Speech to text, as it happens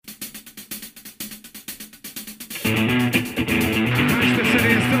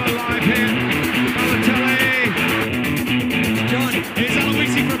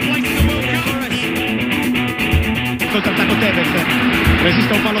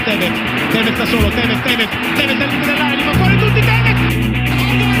Tevez. Tevez da solo, Tevez al limite dell'area, li fa fuori tutti, Tevez!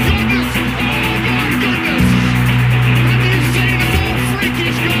 Oh my goodness! Have you seen a more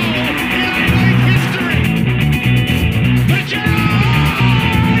freakish goal in A-League history? Pajero!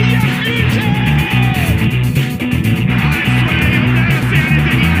 Yes, you did! I swear you'll never see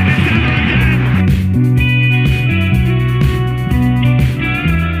anything like this ever again!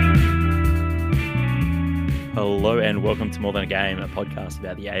 Hello and welcome to More Than a Game, a podcast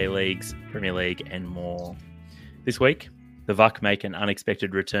about the A-Leagues, Premier League and more. This week, the VUC make an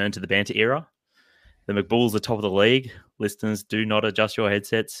unexpected return to the banter era. The McBulls are top of the league. Listeners, do not adjust your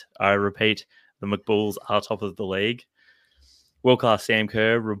headsets. I repeat, the McBulls are top of the league. World-class Sam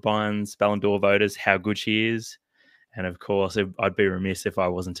Kerr reminds Ballon d'Or voters how good she is. And of course, I'd be remiss if I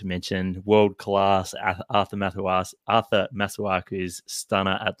wasn't to mention world-class Arthur Masuaku's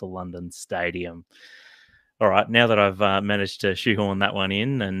stunner at the London Stadium. All right, now that I've managed to shoehorn that one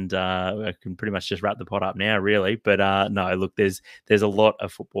in, and I can pretty much just wrap the pot up now, really. But no, look, there's a lot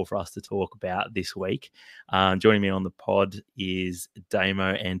of football for us to talk about this week. Joining me on the pod is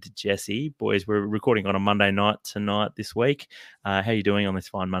Damo and Jesse. Boys, we're recording on a Monday night tonight this week. How are you doing on this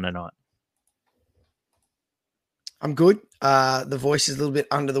fine Monday night? I'm good. The voice is a little bit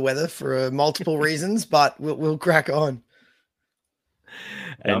under the weather for multiple reasons, but we'll crack on.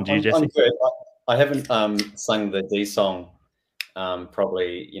 And you, Jesse? I'm good. I haven't sung the D song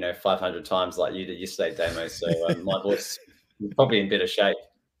probably 500 times like you did yesterday, Damo. So my voice is probably in better shape.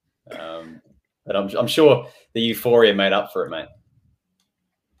 But I'm sure the euphoria made up for it, mate.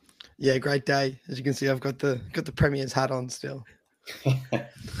 Yeah, great day. As you can see, I've got the Premier's hat on still.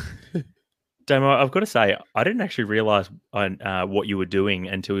 Damo, I've got to say, I didn't actually realise what you were doing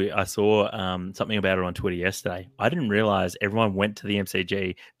until I saw something about it on Twitter yesterday. I didn't realise everyone went to the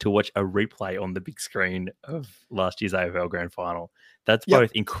MCG to watch a replay on the big screen of last year's AFL Grand Final. That's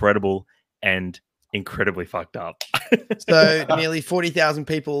both incredible and incredibly fucked up. So nearly 40,000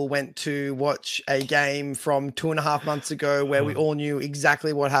 people went to watch a game from 2.5 months ago where we all knew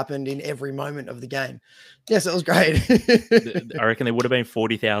exactly what happened in every moment of the game. Yes, it was great. I reckon there would have been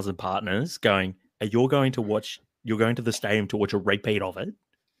 40,000 partners going, you're going to the stadium to watch a repeat of it?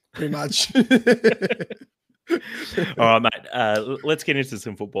 Pretty much. All right, mate. Let's get into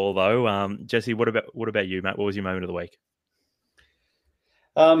some football, though. Jesse, what about you, mate? What was your moment of the week?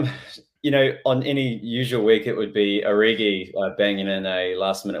 On any usual week, it would be Origi banging in a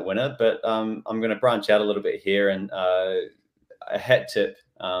last-minute winner. But I'm going to branch out a little bit here and a hat tip,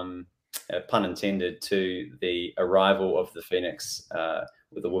 pun intended, to the arrival of the Phoenix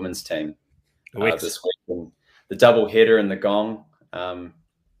with the women's team this week. And the double header and the gong. Now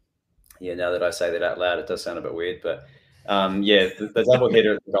that I say that out loud, it does sound a bit weird. But the double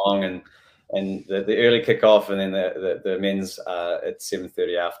header at the gong and the early kickoff, and then the men's at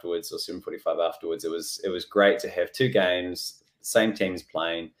 7:30 afterwards, or 7:45 afterwards. It was great to have two games, same teams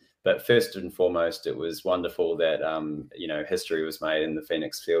playing. But first and foremost, it was wonderful that history was made in the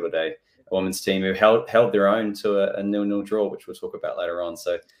Phoenix fielded a women's team who held their own to a 0-0 draw, which we'll talk about later on.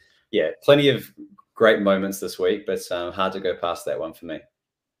 So plenty of great moments this week, but hard to go past that one for me.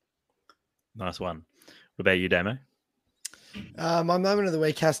 Nice one. What about you, Damo? My moment of the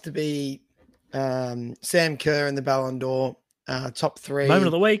week has to be Sam Kerr and the Ballon d'Or, top three. Moment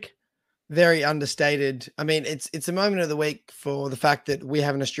of the week? Very understated. I mean, it's a moment of the week for the fact that we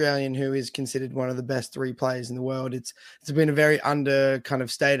have an Australian who is considered one of the best three players in the world. It's been a very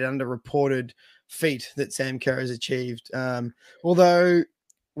underreported feat that Sam Kerr has achieved. Although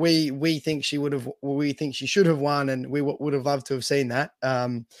we think she should have won, and we would have loved to have seen that.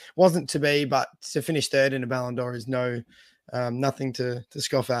 Wasn't to be, but to finish third in a Ballon d'Or is nothing to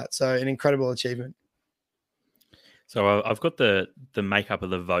scoff at. So an incredible achievement. So I've got the makeup of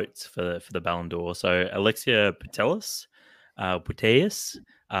the votes for the Ballon d'Or. So Alexia Putellas,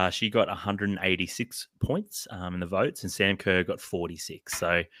 she got 186 points in the votes, and Sam Kerr got 46.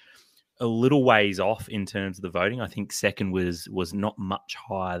 So a little ways off in terms of the voting. I think second was not much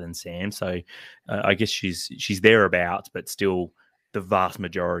higher than Sam. So I guess she's thereabouts, but still the vast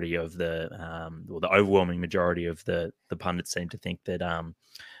majority of the overwhelming majority of the pundits seem to think that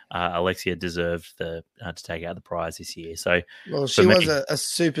Alexia deserved to take out the prize this year. So, well, she was a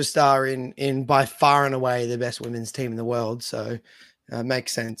superstar in by far and away the best women's team in the world. So,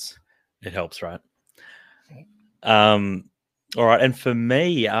 makes sense. It helps, right? All right, and for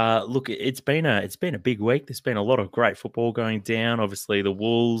me, look, it's been a big week. There's been a lot of great football going down. Obviously, the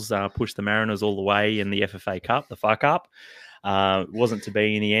Wolves pushed the Mariners all the way in the FFA Cup, the FA Cup. It wasn't to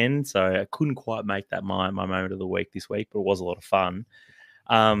be in the end, so I couldn't quite make that my moment of the week this week, but it was a lot of fun.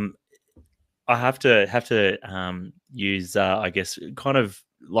 I have to use, I guess, kind of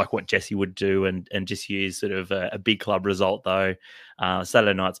like what Jesse would do and just use sort of a big club result though.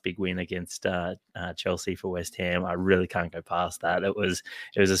 Saturday night's big win against Chelsea for West Ham. I really can't go past that. It was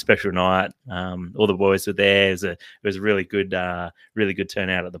a special night. All the boys were there. It was a really good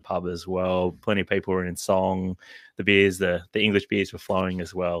turnout at the pub as well. Plenty of people were in song. The beers, the English beers were flowing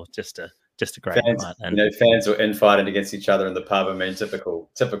as well. Just a great fans, night. And fans were infighting against each other in the pub. I mean, typical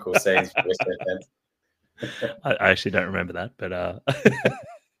scenes for West Ham fans. I actually don't remember that, but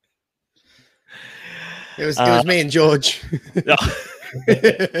it was me and George.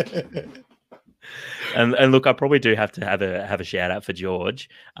 and look, I probably do have to have a shout out for George.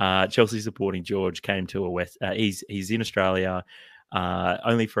 Chelsea supporting George came to he's in Australia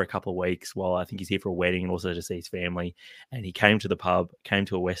only for a couple of weeks while I think he's here for a wedding and also to see his family. And he came to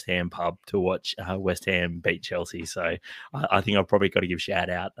a West Ham pub to watch West Ham beat Chelsea. So I think I've probably got to give shout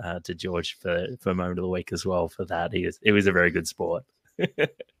out to George for moment of the week as well for that. It was a very good sport.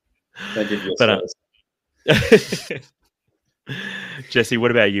 Thank you. But Jesse,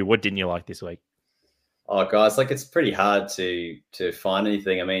 what about you? What didn't you like this week? Oh, guys, like it's pretty hard to find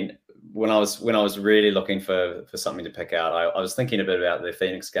anything. I mean, when I was really looking for something to pick out, I was thinking a bit about the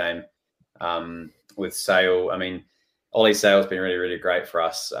Phoenix game with Sale. I mean, Ollie Sale's been really, really great for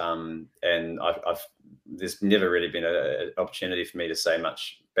us, and there's never really been an opportunity for me to say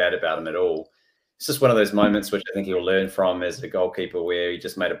much bad about him at all. It's just one of those moments which I think he'll learn from as a goalkeeper, where he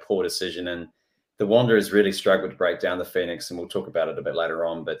just made a poor decision, and the Wanderers really struggled to break down the Phoenix, and we'll talk about it a bit later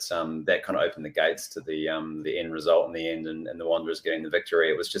on. But that kind of opened the gates to the end result in the end, and the Wanderers getting the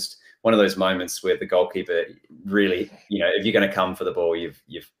victory. It was just one of those moments where the goalkeeper really, if you're going to come for the ball, you've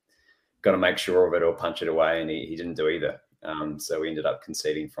got to make sure of it or punch it away, and he didn't do either. So we ended up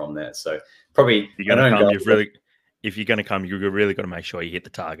conceding from that. So probably if you're going to come, you've really got to make sure you hit the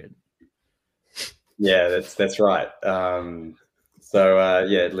target. Yeah, that's right. So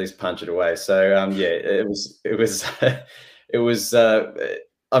at least punch it away. So it was.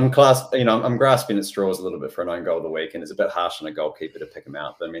 I'm grasping at straws a little bit for an own goal of the week, and it's a bit harsh on a goalkeeper to pick him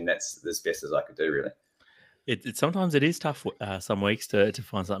out. But I mean, that's as best as I could do, really. Sometimes it is tough some weeks to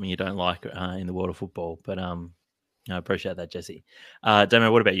find something you don't like in the world of football. But I appreciate that, Jesse.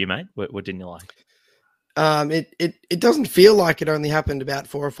 Damo, what about you, mate? What didn't you like? It doesn't feel like it only happened about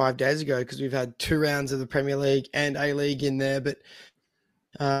 4 or 5 days ago, because we've had 2 rounds of the Premier League and A-League in there. But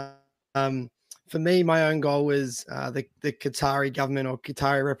for me, my own goal was the Qatari government or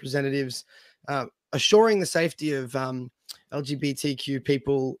Qatari representatives assuring the safety of LGBTQ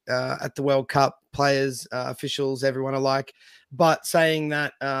people at the World Cup, players, officials, everyone alike, but saying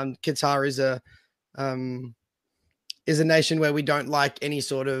that Qatar is a nation where we don't like any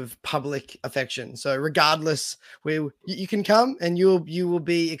sort of public affection. So regardless, you can come and you will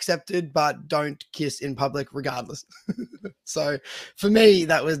be accepted, but don't kiss in public regardless. So for me,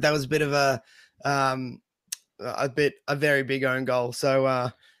 that was a bit of a very big own goal. So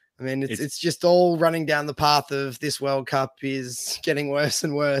I mean, it's just all running down the path of this World Cup is getting worse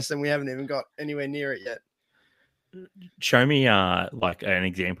and worse, and we haven't even got anywhere near it yet. Show me like an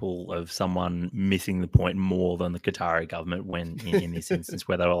example of someone missing the point more than the Qatari government when in this instance,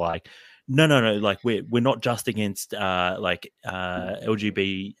 where they were like, no, like we're not just against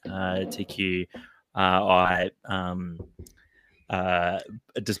LGBTQ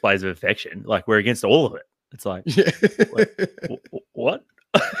displays of affection. Like we're against all of it. It's like, what?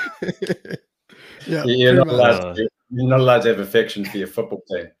 Yeah, you're not allowed to have affection for your football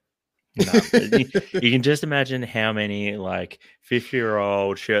team. No, you can just imagine how many like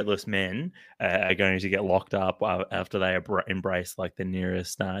 50-year-old shirtless men are going to get locked up after they embrace like the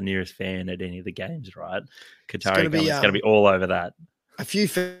nearest fan at any of the games, right? Qatari government's going to be all over that. A few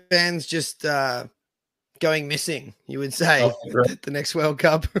fans just going missing, you would say, at the next World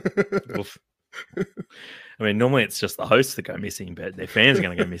Cup. I mean, normally it's just the hosts that go missing, but their fans are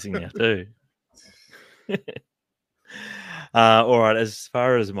going to go missing now too. All right, as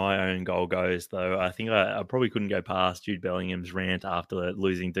far as my own goal goes, though, I think I probably couldn't go past Jude Bellingham's rant after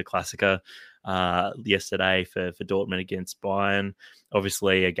losing to Classica yesterday for Dortmund against Bayern.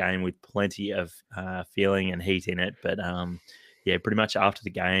 Obviously, a game with plenty of feeling and heat in it, but pretty much after the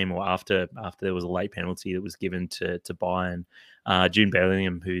game or after there was a late penalty that was given to Bayern, Jude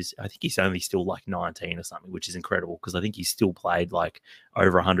Bellingham, I think he's only still like 19 or something, which is incredible because I think he's still played like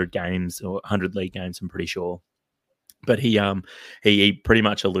over 100 games or 100 league games, I'm pretty sure. But he pretty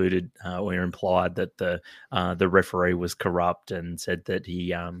much alluded or implied that the referee was corrupt and said that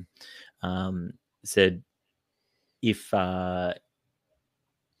he said if the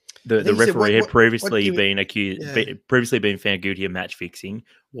referee had previously been accused, previously been found guilty of match fixing,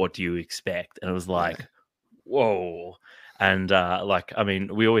 what do you expect? And it was like, whoa. And like, I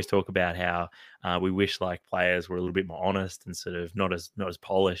mean, we always talk about how we wish like players were a little bit more honest and sort of not as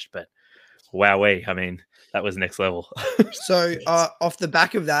polished, but wowee, I mean, that was next level. So off the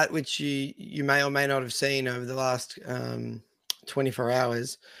back of that, which you may or may not have seen over the last 24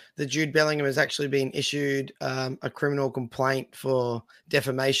 hours, the Jude Bellingham has actually been issued a criminal complaint for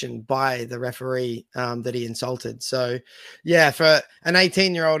defamation by the referee that he insulted. So yeah, for an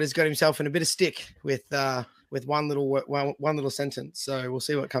 18-year-old, has got himself in a bit of stick with one little sentence. So we'll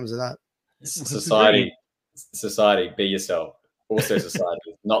see what comes of that. Society, be yourself. Also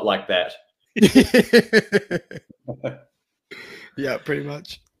society, not like that. Yeah, pretty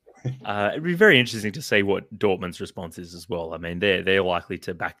much. It'd be very interesting to see what Dortmund's response is as well. I mean, they're likely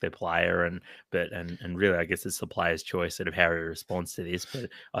to back their player, and really, I guess it's the player's choice sort of how he responds to this. But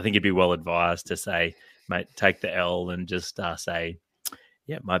I think it'd be well advised to say, mate, take the L and just say,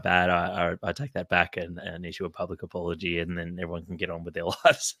 yeah, my bad. I take that back and issue a public apology, and then everyone can get on with their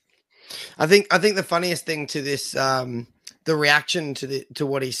lives. I think the funniest thing to this, the reaction to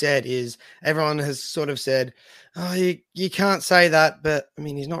what he said is everyone has sort of said, "Oh, you can't say that," but I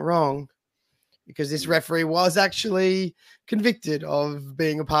mean, he's not wrong, because this referee was actually convicted of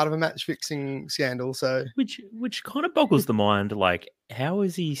being a part of a match fixing scandal. So, which kind of boggles the mind. Like, how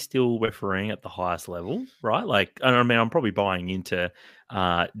is he still refereeing at the highest level, right? Like, I mean, I'm probably buying into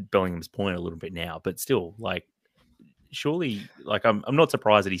Bellingham's point a little bit now, but still, like, surely, like, I'm not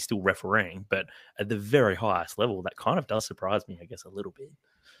surprised that he's still refereeing, but at the very highest level, that kind of does surprise me, I guess, a little bit.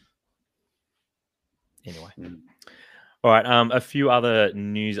 Anyway. All right, a few other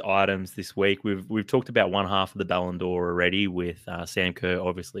news items this week. We've talked about one half of the Ballon d'Or already, with Sam Kerr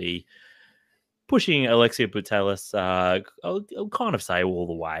obviously pushing Alexia Putellas, I'll kind of say all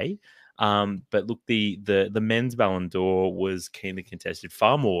the way. But look, the men's Ballon d'Or was keenly contested,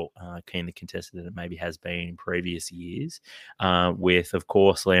 far more keenly contested than it maybe has been in previous years, with, of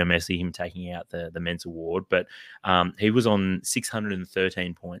course, Leo Messi, him taking out the men's award. But he was on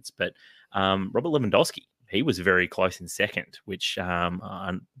 613 points. But Robert Lewandowski, he was very close in second, which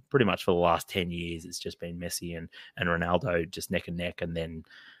pretty much for the last 10 years, it's just been Messi and Ronaldo just neck and neck, and then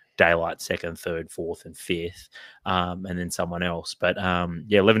daylight second, third, fourth, and fifth, and then someone else. But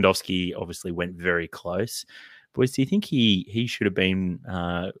yeah, Lewandowski obviously went very close. Boys, do you think he should have been,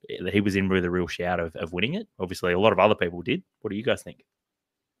 he was in with a real shout of winning it? Obviously, a lot of other people did. What do you guys think?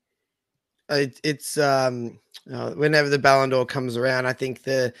 It's whenever the Ballon d'Or comes around, I think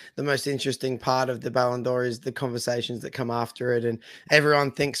the most interesting part of the Ballon d'Or is the conversations that come after it, and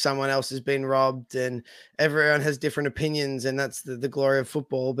everyone thinks someone else has been robbed, and everyone has different opinions, and that's the glory of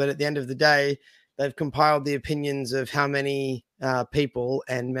football. But at the end of the day, they've compiled the opinions of how many people,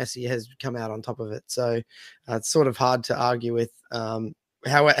 and Messi has come out on top of it. So it's sort of hard to argue with.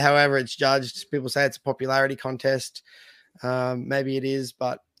 However it's judged, people say it's a popularity contest. Maybe it is,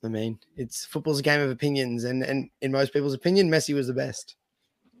 but I mean, football's a game of opinions, and in most people's opinion, Messi was the best.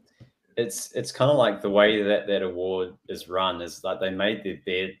 It's kind of like the way that award is run is like they made their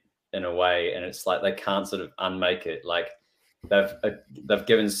bed in a way, and it's like they can't sort of unmake it. Like they've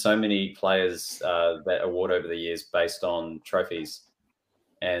given so many players that award over the years based on trophies,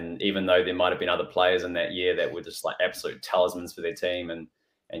 and even though there might have been other players in that year that were just like absolute talismans for their team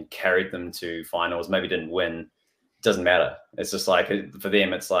and carried them to finals, maybe didn't win. Doesn't matter. It's just like, for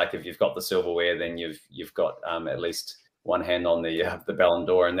them, it's like if you've got the silverware, then you've got at least one hand on the Ballon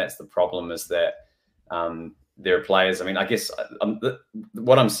d'Or, and that's the problem, is that there are players. I mean, I guess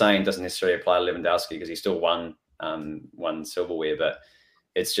what I'm saying doesn't necessarily apply to Lewandowski, because he still won silverware, but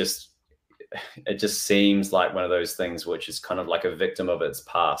it just seems like one of those things which is kind of like a victim of its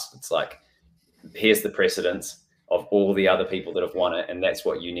past. It's like, here's the precedence of all the other people that have won it, and that's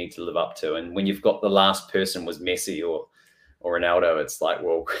what you need to live up to. And when you've got the last person was Messi or Ronaldo, it's like,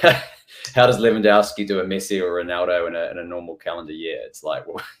 well, how does Lewandowski do a Messi or Ronaldo in a normal calendar year? It's like,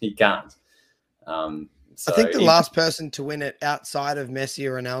 well, he can't. I think the last person to win it outside of Messi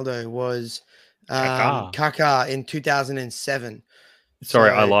or Ronaldo was Kaká in 2007.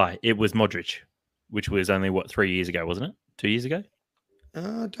 Sorry, I lie. It was Modric, which was only 3 years ago, wasn't it? 2 years ago?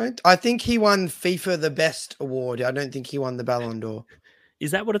 I think he won FIFA the Best award. I don't think he won the Ballon d'Or.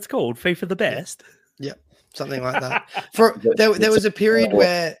 Is that what it's called? FIFA the Best? Yep, something like that. There was a period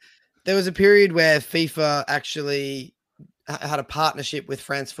where FIFA actually had a partnership with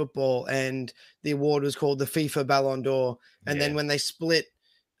France Football, and the award was called the FIFA Ballon d'Or. And then when they split,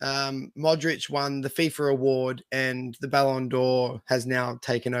 Modric won the FIFA award, and the Ballon d'Or has now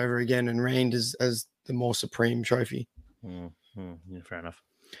taken over again and reigned as the more supreme trophy. Yeah, fair enough.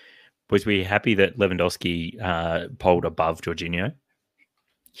 Was we happy that Lewandowski polled above Jorginho?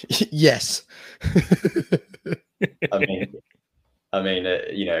 Yes.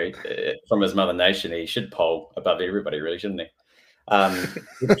 From his mother nation, he should poll above everybody, really, shouldn't he?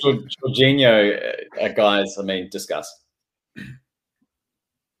 Jorginho, guys, discuss.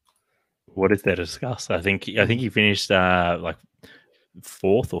 What is there to discuss? I think he finished like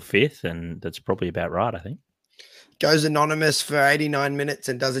 4th or 5th, and that's probably about right. I think goes anonymous for 89 minutes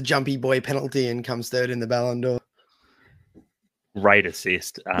and does a jumpy boy penalty and comes third in the Ballon d'Or. Great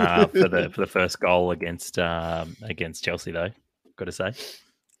assist for the first goal against Chelsea, though. Got to say,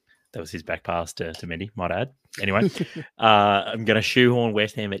 that was his back pass to Mendy, might add. Anyway, I'm going to shoehorn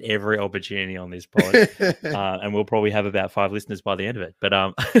West Ham at every opportunity on this pod, and we'll probably have about 5 listeners by the end of it.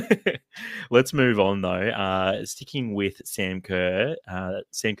 But let's move on, though. Sticking with Sam Kerr.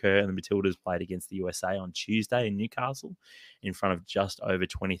 Sam Kerr and the Matildas played against the USA on Tuesday in Newcastle in front of just over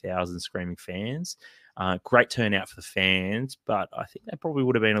 20,000 screaming fans. Great turnout for the fans, but I think they probably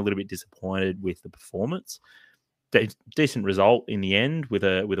would have been a little bit disappointed with the performance. Decent result in the end with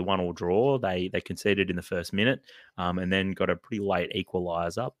a 1-1 draw. They conceded in the first minute and then got a pretty late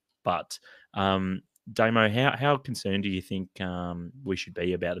equaliser. But Damo, how concerned do you think we should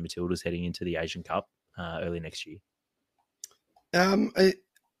be about the Matildas heading into the Asian Cup early next year? I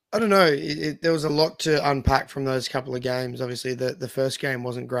don't know. There was a lot to unpack from those couple of games. Obviously, the first game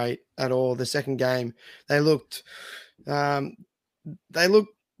wasn't great at all. The second game, the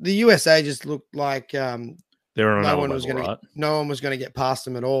USA just looked like no one was going to get past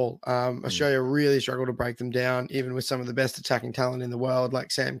them at all. Australia really struggled to break them down, even with some of the best attacking talent in the world,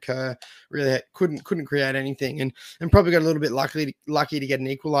 like Sam Kerr. Really couldn't create anything, and probably got a little bit lucky to get an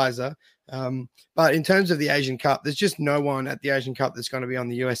equaliser. But in terms of the Asian Cup, there's just no one at the Asian Cup that's going to be on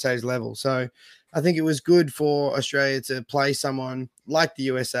the USA's level. So I think it was good for Australia to play someone like the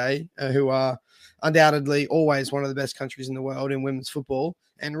USA, who are undoubtedly always one of the best countries in the world in women's football,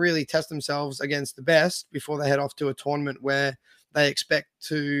 and really test themselves against the best before they head off to a tournament where they expect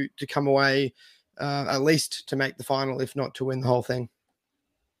to come away at least to make the final, if not to win the whole thing.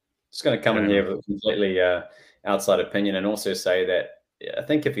 Just going to come in here with a completely outside opinion and also say that I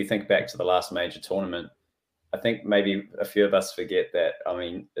think if you think back to the last major tournament, I think maybe a few of us forget that,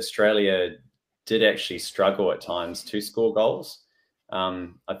 Australia did actually struggle at times to score goals.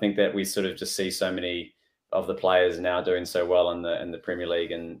 I think that we sort of just see so many of the players now doing so well in the Premier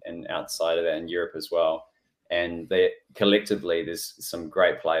League and outside of that in Europe as well. And they collectively, there's some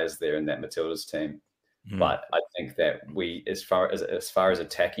great players there in that Matildas team. But I think that as far as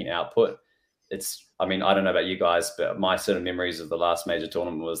attacking output, I don't know about you guys, but my sort of memories of the last major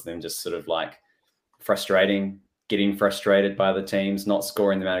tournament was them just sort of like getting frustrated by the teams, not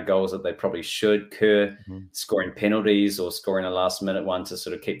scoring the amount of goals that they probably should. Kerr scoring penalties or scoring a last minute one to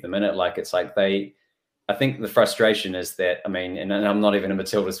sort of keep them in it. Like, it's like I think the frustration is that, and I'm not even a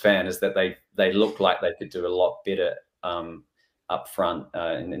Matildas fan, is that they look like they could do a lot better up front.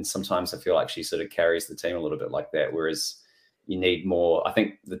 And sometimes I feel like she sort of carries the team a little bit like that. Whereas you need more. I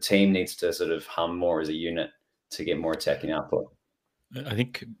think the team needs to sort of hum more as a unit to get more attacking output. I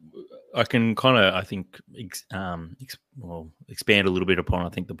think I can kind of, expand a little bit upon, I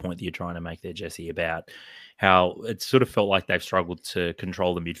think, the point that you're trying to make there, Jesse, about how it sort of felt like they've struggled to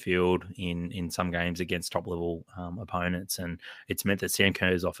control the midfield in some games against top-level opponents, and it's meant that Sam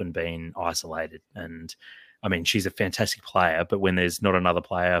Kerr has often been isolated. And, she's a fantastic player, but when there's not another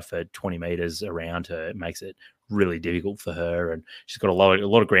player for 20 metres around her, it makes it really difficult for her, and she's got a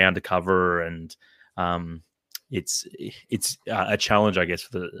lot of ground to cover, and it's a challenge, I guess,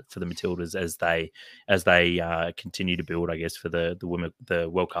 for the Matildas as they continue to build, I guess, for the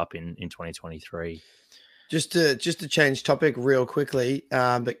World Cup in 2023. Just to change topic real quickly,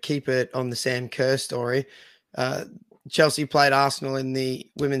 but keep it on the Sam Kerr story. Chelsea played Arsenal in the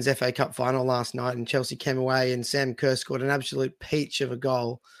Women's FA Cup final last night, and Chelsea came away, and Sam Kerr scored an absolute peach of a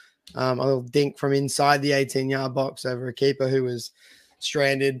goal. A little dink from inside the 18-yard box over a keeper who was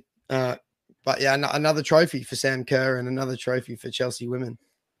stranded. But yeah, another trophy for Sam Kerr and another trophy for Chelsea women.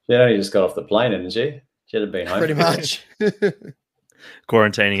 She only just got off the plane, didn't she? She had been home. Pretty much.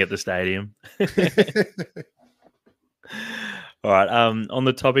 Quarantining at the stadium. All right. On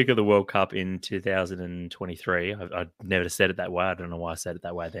the topic of the World Cup in 2023, I never said it that way. I don't know why I said it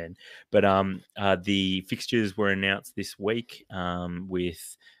that way then. But the fixtures were announced this week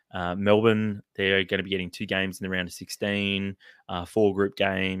with Melbourne. They're going to be getting 2 games in the round of 16, 4 group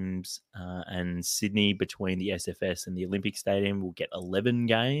games, and Sydney, between the SFS and the Olympic Stadium, will get 11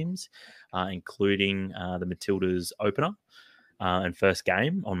 games, including the Matildas opener and first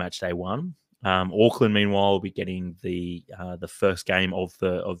game on match day 1. Auckland, meanwhile, will be getting the first game of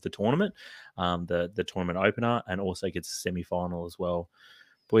the tournament, the tournament opener, and also gets a semi-final as well.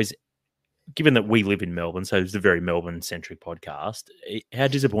 Boys, given that we live in Melbourne, so it's a very Melbourne-centric podcast, how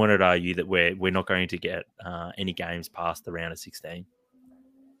disappointed are you that we're not going to get any games past the round of 16?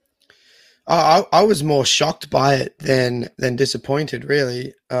 I was more shocked by it than disappointed,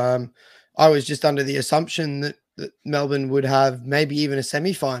 really. I was just under the assumption that Melbourne would have maybe even a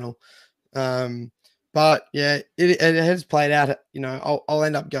semi-final. But yeah, it has played out. You know, I'll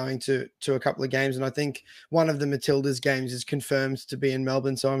end up going to a couple of games, and I think one of the Matildas games is confirmed to be in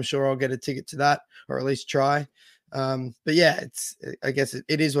Melbourne, so I'm sure I'll get a ticket to that, or at least try. But yeah, I guess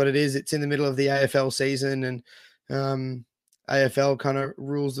it is what it is. It's in the middle of the AFL season, and AFL kind of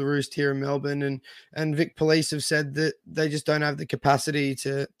rules the roost here in Melbourne, and Vic Police have said that they just don't have the capacity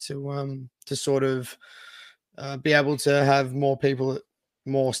to sort of be able to have more people,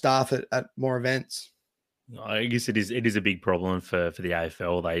 more staff at more events. I guess it is a big problem for the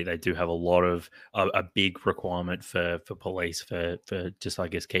AFL. They do have a lot of a big requirement for police for just, I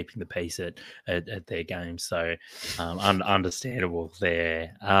guess, keeping the peace at their games. So understandable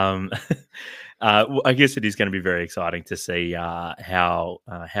there. I guess it is going to be very exciting to see how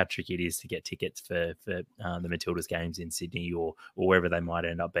tricky it is to get tickets for the Matildas games in Sydney or wherever they might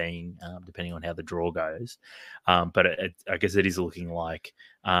end up being, depending on how the draw goes. But I guess it is looking like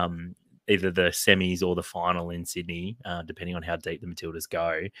either the semis or the final in Sydney, depending on how deep the Matildas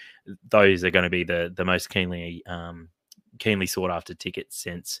go. Those are going to be the most keenly sought after tickets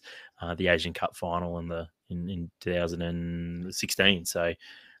since the Asian Cup final in 2016. So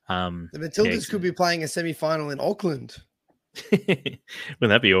the Matildas could be playing a semi-final in Auckland. Wouldn't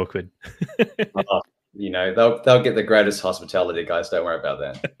that be awkward? You know, they'll get the greatest hospitality, guys. Don't worry about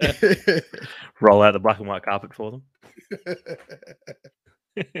that. Roll out the black and white carpet for them.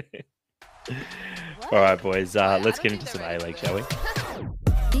 All right, boys. Let's get into some A-League, shall we?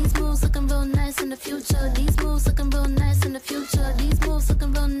 These moves looking real nice in the future. These moves looking real nice in the future. These moves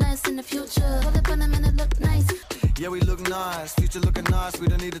looking real nice in the future. Roll up on them and it look nice. Yeah, we look nice. Future looking nice. We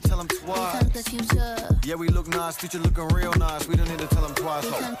don't need to tell them We twice. come the future. Yeah, we look nice. Future looking real nice. We don't need to tell them twice.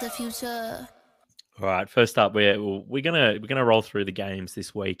 We come the future. All right. First up, we're gonna roll through the games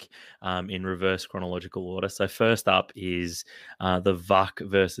this week in reverse chronological order. So first up is the VUC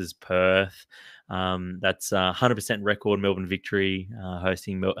versus Perth. That's 100% record Melbourne Victory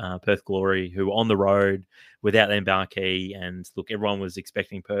hosting Perth Glory, who were on the road without their marquee. And look, everyone was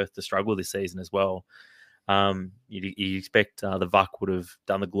expecting Perth to struggle this season as well. You expect the VUC would have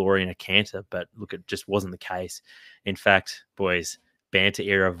done the Glory in a canter, but look, it just wasn't the case. In fact, boys, banter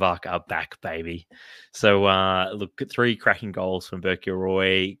era VUC are back, baby. So look, 3 cracking goals from Burke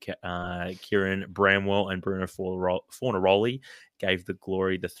Roy, Kieran Bramwell, and Bruno Fornaroli gave the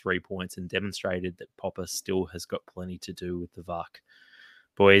Glory the 3 points and demonstrated that Popper still has got plenty to do with the VUC.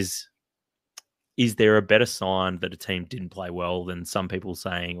 Boys, is there a better sign that a team didn't play well than some people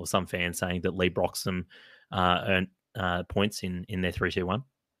saying, or some fans saying, that Lee Broxham earned points in their 3-2-1?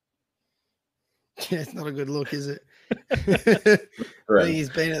 Yeah, it's not a good look, is it? I think he's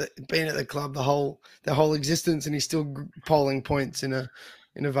been at the club the whole existence, and he's still polling points in a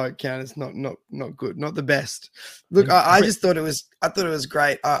vote count. It's not good, not the best. Look, I just thought it was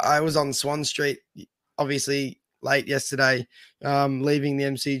great. I was on Swan Street, obviously late yesterday, leaving the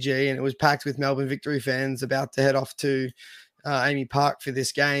MCG, and it was packed with Melbourne Victory fans about to head off to Amy Park for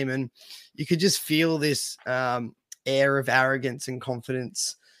this game, and you could just feel this air of arrogance and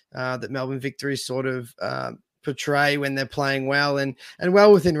confidence that Melbourne Victory sort of portray when they're playing well, and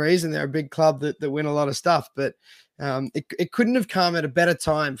well within reason. They're a big club that win a lot of stuff, but it couldn't have come at a better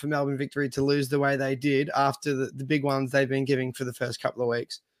time for Melbourne Victory to lose the way they did after the big ones they've been giving for the first couple of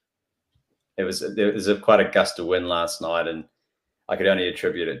weeks. There was quite a gust of wind last night, and I could only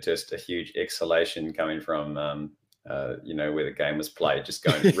attribute it to just a huge exhalation coming from where the game was played, just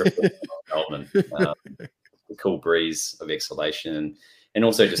going ripping Melbourne. The cool breeze of exhalation, and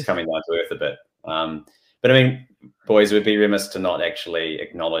also just coming down to earth a bit. But I mean, boys, we'd be remiss to not actually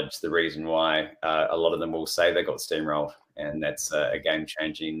acknowledge the reason why a lot of them will say they got steamrolled, and that's a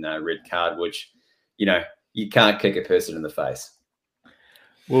game-changing red card, which, you know, you can't kick a person in the face.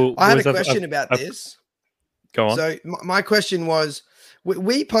 Well, I had a question about this. Go on. So my question was,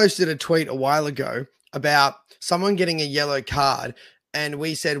 we posted a tweet a while ago about someone getting a yellow card, and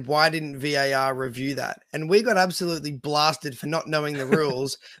we said, why didn't VAR review that? And we got absolutely blasted for not knowing the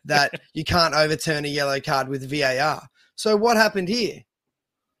rules that you can't overturn a yellow card with VAR. So what happened here?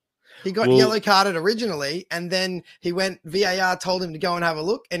 He got yellow carded originally, and then VAR told him to go and have a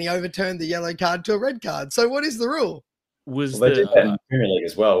look, and he overturned the yellow card to a red card. So what is the rule? They did that in the Premier League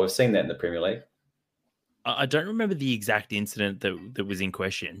as well. We've seen that in the Premier League. I don't remember the exact incident that was in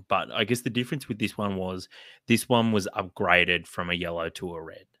question, but I guess the difference with this one was upgraded from a yellow to a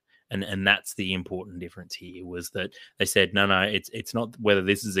red. And that's the important difference here, was that they said, no, it's not whether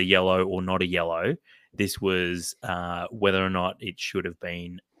this is a yellow or not a yellow. This was whether or not it should have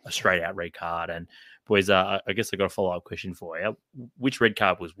been a straight out red card. And boys, I guess I got a follow-up question for you. Which red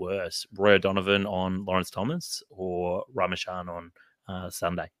card was worse, Roy O'Donovan on Lawrence Thomas or Ramachan on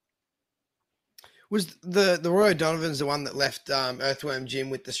Sunday? Was the Roy O'Donovan's the one that left Earthworm Jim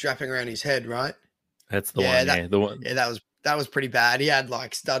with the strapping around his head, right? That's the one, yeah. The one. Yeah, that was pretty bad. He had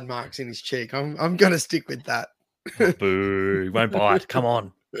like stud marks in his cheek. I'm gonna stick with that. Oh, boo! Won't bite. Come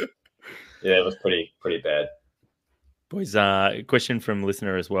on. Yeah, it was pretty bad. Boys, question from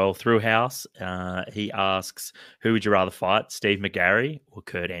listener as well. Through House, he asks, who would you rather fight, Steve McGarry or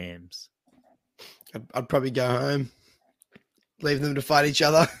Kurt Ames? I'd probably go home, leave them to fight each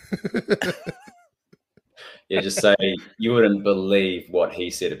other. Yeah, just say you wouldn't believe what he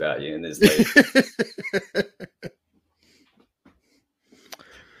said about you in this league.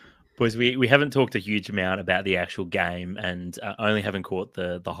 Boys, we haven't talked a huge amount about the actual game, and only haven't caught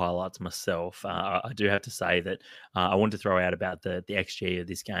the highlights myself. I do have to say that I want to throw out about the XG of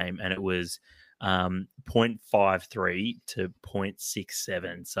this game, and it was 0.53 to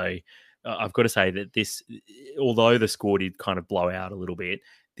 0.67. So I've got to say that this, although the score did kind of blow out a little bit,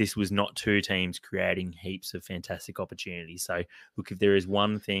 this was not two teams creating heaps of fantastic opportunities. So, look, if there is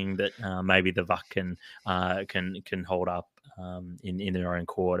one thing that maybe the VUC can hold up in their own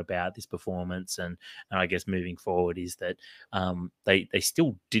court about this performance, and I guess moving forward, is that they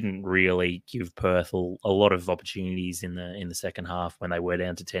still didn't really give Perth a lot of opportunities in the second half when they were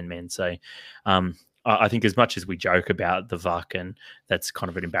down to 10 men. So, I think as much as we joke about the VUC, and that's kind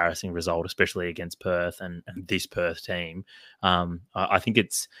of an embarrassing result, especially against Perth and this Perth team, I think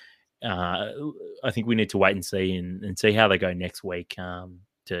it's I think we need to wait and see and see how they go next week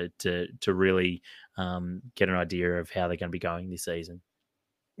to really get an idea of how they're going to be going this season.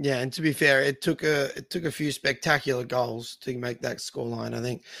 Yeah, and to be fair, it took a few spectacular goals to make that scoreline. I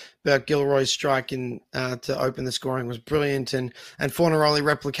think Burke Gilroy's strike to open the scoring was brilliant, and Fornaroli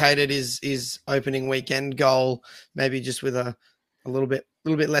replicated his opening weekend goal, maybe just with a little bit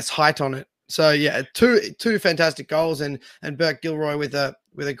less height on it. So yeah, two fantastic goals, and Burke Gilroy with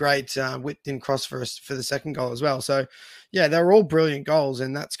a great whipped in cross for the second goal as well. So yeah, they were all brilliant goals,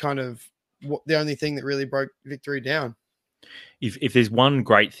 and that's kind of the only thing that really broke victory down. If there's one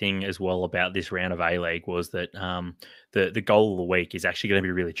great thing as well about this round of A-League, was that the goal of the week is actually going to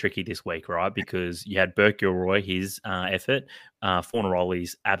be really tricky this week, right? Because you had Burke Gilroy, his effort,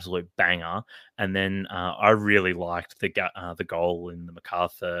 Fornaroli's absolute banger, and then I really liked the goal in the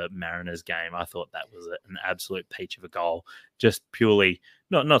MacArthur Mariners game. I thought that was an absolute peach of a goal, just purely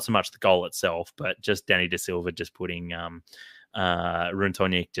not so much the goal itself, but just Danny De Silva just putting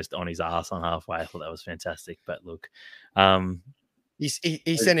Runtonic just on his ass on halfway. I thought that was fantastic. But look, he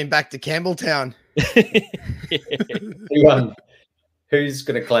sent him back to Campbelltown. Who's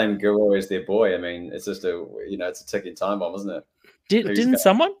going to claim Gilroy as their boy? I mean, it's just it's a ticking time bomb, isn't it? Didn't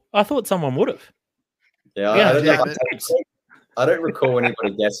someone? I thought someone would have. Yeah, I don't recall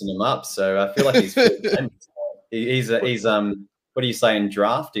anybody gassing him up, so I feel like he's what do you say in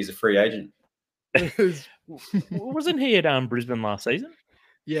draft? He's a free agent. Wasn't he at Brisbane last season?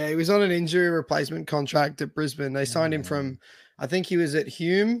 Yeah, he was on an injury replacement contract at Brisbane. They signed him from, I think he was at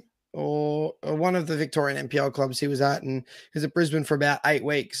Hume or one of the Victorian NPL clubs he was at, and he was at Brisbane for about 8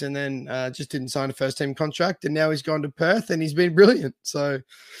 weeks, and then just didn't sign a first team contract, and now he's gone to Perth, and he's been brilliant. So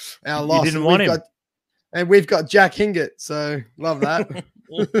our loss. You didn't want him. And we've got Jack Hingett, so love that.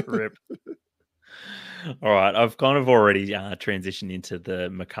 Rip. All right, I've kind of already transitioned into the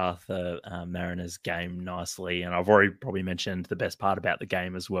MacArthur Mariners game nicely, and I've already probably mentioned the best part about the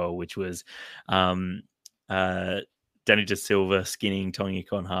game as well, which was Danny De Silva skinning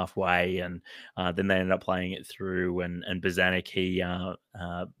Tongik on halfway, and then they ended up playing it through, and Bozanic, he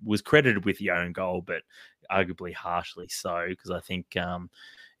was credited with the own goal, but arguably harshly so, because I think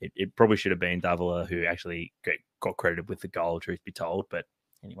it probably should have been Davila who actually got credited with the goal, truth be told, but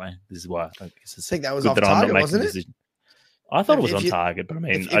anyway, this is why I think that was off target, wasn't it? I thought it was on target, but I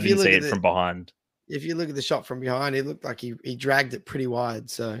mean, I didn't see it from behind. If you look at the shot from behind, it looked like he dragged it pretty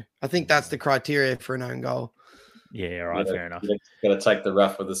wide. So I think that's the criteria for an own goal. Yeah, all right, fair enough. You got to take the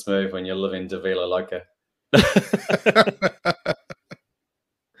rough with the smooth when you're living Davila Loca.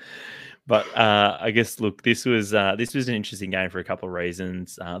 But I guess, look, this was an interesting game for a couple of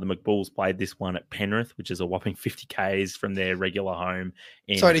reasons. The McBulls played this one at Penrith, which is a whopping 50 Ks from their regular home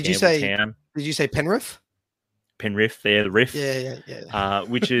in Sorry, did you say Campbelltown. Did you say Penrith? Penrith there, the Riff. Yeah.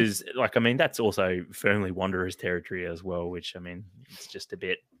 Which is like, I mean, that's also firmly Wanderers territory as well, which, I mean, it's just a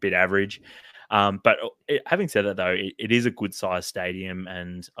bit average. But having said that, though, it is a good sized stadium,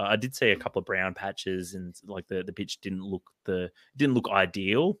 and I did see a couple of brown patches, and like the pitch didn't look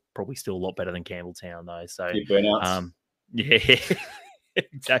ideal. Probably still a lot better than Campbelltown though. So burnouts. Yeah,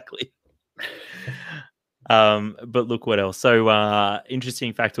 exactly. But look what else. So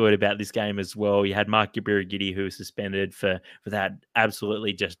interesting factoid about this game as well. You had Mark Birigidi, who was suspended for that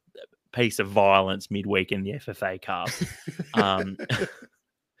absolutely just piece of violence midweek in the FFA Cup.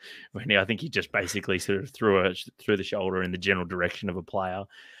 When I think he just basically sort of threw the shoulder in the general direction of a player.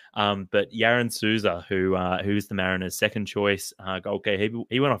 But Yaron Souza, who's the Mariners' second choice goalkeeper,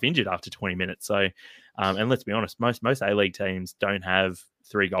 he went off injured after 20 minutes. So, and let's be honest, most A-League teams don't have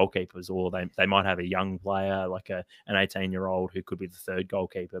three goalkeepers, or they might have a young player like an 18-year-old who could be the third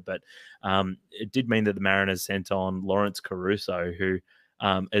goalkeeper. But it did mean that the Mariners sent on Lawrence Caruso, who,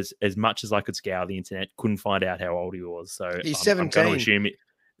 as much as I could scour the internet, couldn't find out how old he was. So he's 17. I'm going to assume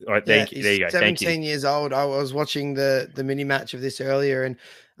all right, there you go. 17 years old. I was watching the mini match of this earlier, and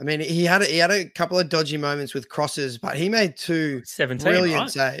I mean, he had a couple of dodgy moments with crosses, but he made two 17, brilliant right?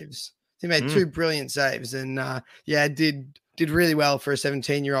 saves. He made two brilliant saves, and did really well for a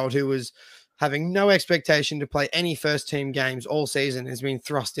 17-year-old who was having no expectation to play any first team games all season. Has been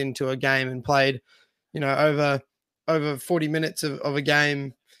thrust into a game and played, over 40 minutes of a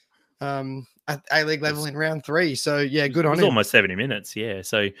game. At A-League level in round 3. So, yeah, good on him. Almost 70 minutes, yeah.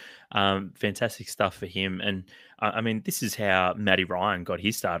 So, fantastic stuff for him. And, I mean, this is how Matty Ryan got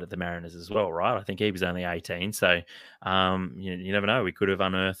his start at the Mariners as well, right? I think he was only 18. So, you never know. We could have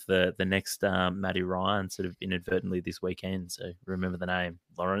unearthed the next Matty Ryan sort of inadvertently this weekend. So, remember the name,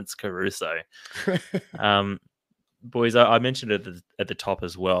 Lawrence Caruso. Boys, I mentioned it at the top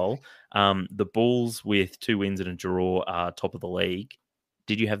as well. The Bulls with 2 wins and a draw are top of the league.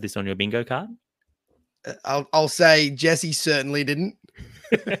 Did you have this on your bingo card? I'll say Jesse certainly didn't.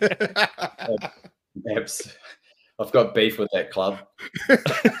 I've got beef with that club.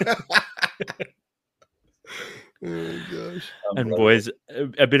 Oh gosh! And boys,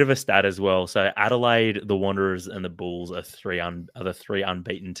 a bit of a stat as well. So Adelaide, the Wanderers, and the Bulls are the three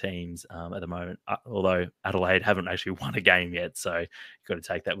unbeaten teams at the moment. Although Adelaide haven't actually won a game yet, so you've got to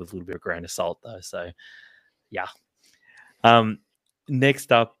take that with a little bit of grain of salt, though. So, yeah.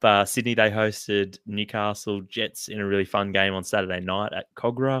 Next up, Sydney, they hosted Newcastle Jets in a really fun game on Saturday night at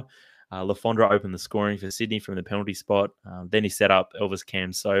Cogra. LaFondra opened the scoring for Sydney from the penalty spot. Then he set up Elvis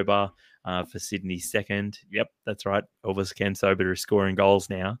Kamsoba for Sydney's second. Yep, that's right. Elvis Kamsoba is scoring goals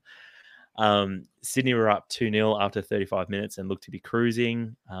now. Sydney were up 2-0 after 35 minutes and looked to be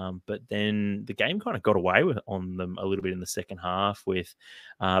cruising. But then the game kind of got away on them a little bit in the second half with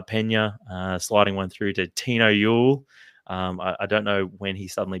Pena sliding one through to Tino Yule. I don't know when he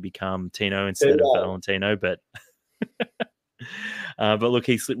suddenly become Tino instead of Valentino, but look,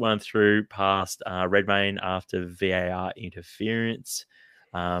 he slipped one through past Redmayne after VAR interference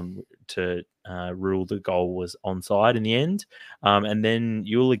to rule the goal was onside in the end. And then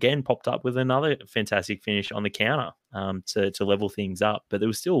Yule again popped up with another fantastic finish on the counter to level things up, but there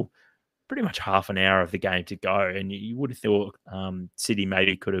was still pretty much half an hour of the game to go, and you would have thought City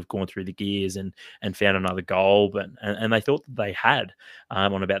maybe could have gone through the gears and found another goal, but and they thought that they had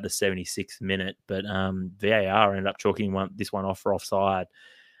on about the 76th minute, but VAR ended up chalking this one off for offside.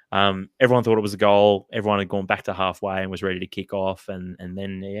 Everyone thought it was a goal. Everyone had gone back to halfway and was ready to kick off, and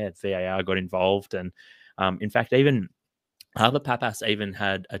then VAR got involved, and in fact even the Papas even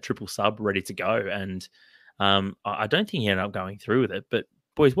had a triple sub ready to go, and I don't think he ended up going through with it, but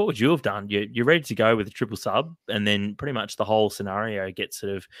boys, what would you have done? You're ready to go with a triple sub, and then pretty much the whole scenario gets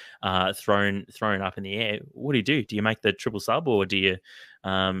sort of thrown up in the air. What do? Do you make the triple sub, or do you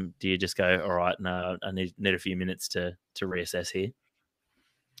just go, all right, no, I need a few minutes to reassess here?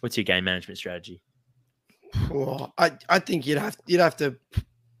 What's your game management strategy? Well, I think you'd have to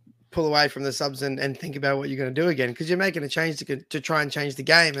pull away from the subs and think about what you're going to do again, because you're making a change to try and change the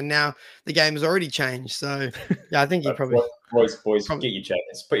game, and now the game has already changed. So yeah, I think you probably boys, get your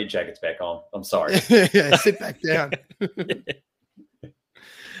jackets, put your jackets back on. I'm sorry. Yeah, sit back down.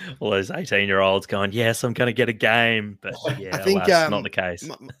 All those 18-year-olds going, yes, I'm going to get a game, but yeah, I think not the case.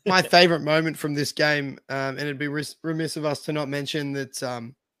 My favorite moment from this game, and it'd be remiss of us to not mention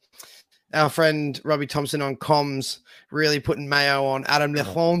that our friend Robbie Thompson on comms really putting mayo on Adam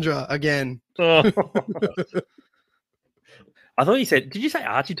Lefondre again. Oh. I thought you said, did you say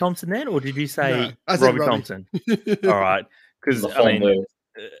Archie Thompson then, or did you say Robbie Thompson? All right, because I mean,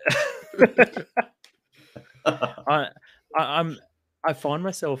 I find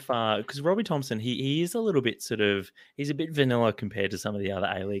myself because Robbie Thompson, he is a little bit he's a bit vanilla compared to some of the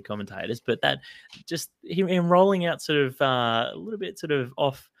other A-League commentators, but that just him rolling out a little bit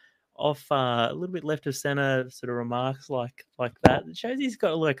off a little bit left of center sort of remarks like that. It shows he's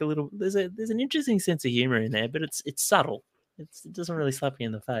got like a little there's an interesting sense of humor in there, but it's subtle. It doesn't really slap you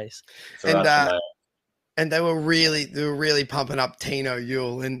in the face. And they were really pumping up Tino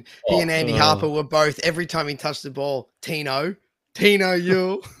Yule, and he and Andy Harper were both, every time he touched the ball, Tino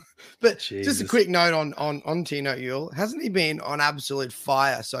Yule. But just a quick note on Tino Yule. Hasn't he been on absolute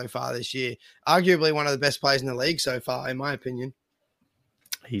fire so far this year? Arguably one of the best players in the league so far, in my opinion.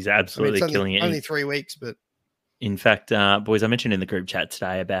 He's absolutely killing it. Only 3 weeks, but in fact, boys, I mentioned in the group chat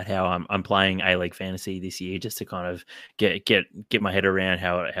today about how I'm playing A-League fantasy this year just to kind of get my head around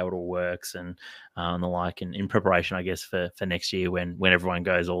how it all works and the like, and in preparation, I guess, for next year when everyone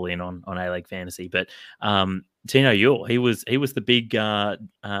goes all in on A-League fantasy. But Tino Yule, he was the big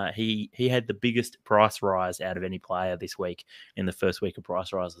he had the biggest price rise out of any player this week in the first week of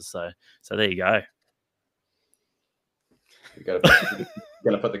price rises. So there you go. You got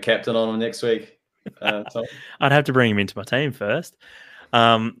to put the captain on him next week. I'd have to bring him into my team first.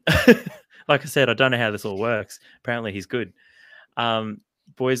 Like I said, I don't know how this all works. Apparently, he's good.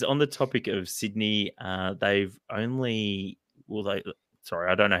 Boys, on the topic of Sydney, they've only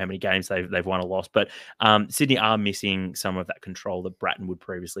I don't know how many games they've won or lost, but Sydney are missing some of that control that Bratton would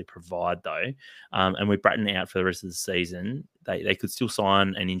previously provide, though. And with Bratton out for the rest of the season, they could still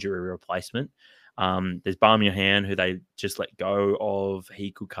sign an injury replacement. There's Barmyohan, who they just let go of. He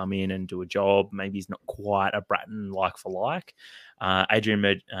could come in and do a job. Maybe he's not quite a Bratton like for like. Adrian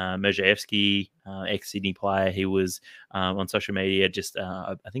Merzaevski, ex-Sydney player, he was on social media just,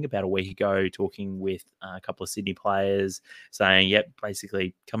 I think about a week ago, talking with a couple of Sydney players saying, yep,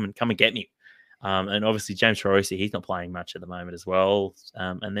 basically come and get me. And obviously James Ferrosi, he's not playing much at the moment as well.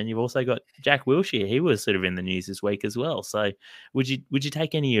 And then you've also got Jack Wilshere. He was sort of in the news this week as well. So would you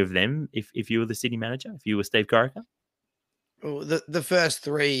take any of them if you were the Sydney manager, if you were Steve Corica? Well, the first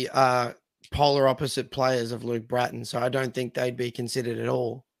three are polar opposite players of Luke Bratton, so I don't think they'd be considered at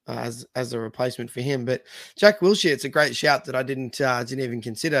all as a replacement for him. But Jack Wilshere, it's a great shout that I didn't even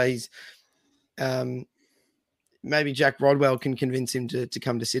consider. He's maybe Jack Rodwell can convince him to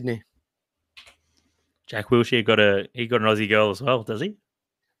come to Sydney. Jack Wilshere got an Aussie girl as well, does he?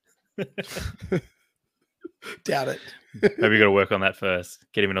 Doubt it. Maybe you got to work on that first.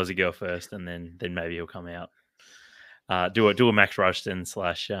 Get him an Aussie girl first, and then maybe he'll come out. Do a Max Rushton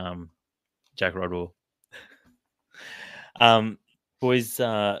 / Jack Rodwell. Boys,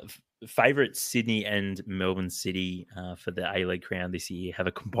 favourite Sydney and Melbourne City for the A-League crown this year have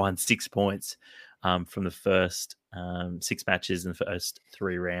a combined 6 points from the first 6 matches in the first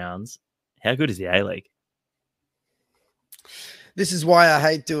 3 rounds. How good is the A-League? This is why I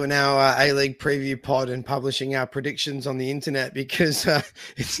hate doing our A-League preview pod and publishing our predictions on the internet, because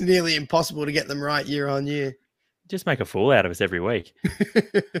it's nearly impossible to get them right year on year. Just make a fool out of us every week.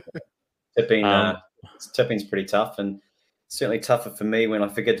 Tipping's pretty tough, and certainly tougher for me when I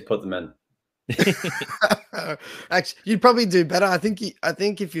forget to put them in. Actually, you'd probably do better. I think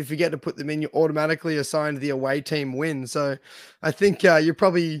if you forget to put them in, you're automatically assigned the away team win. So I think you're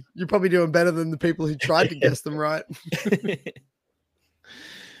probably doing better than the people who tried to guess them right.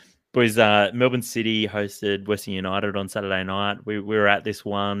 Boys, Melbourne City hosted Western United on Saturday night. We were at this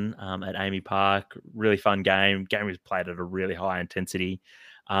one at Amy Park. Really fun game. Game was played at a really high intensity.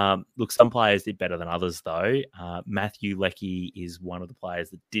 Look, some players did better than others, though. Matthew Leckie is one of the players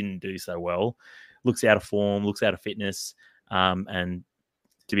that didn't do so well. Looks out of form, looks out of fitness. And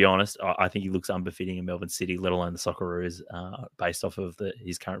to be honest, I think he looks unbefitting in Melbourne City, let alone the Socceroos, based off of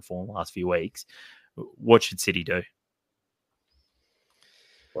his current form the last few weeks. What should City do?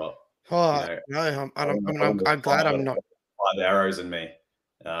 Well, I'm glad I'm not. 5 arrows in me,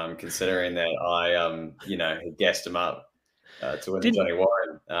 considering that I gassed him up to win Johnny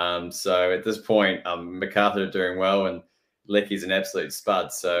Warren. So at this point, MacArthur doing well, and Leckie's an absolute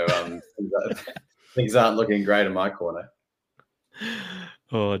spud. So things aren't looking great in my corner.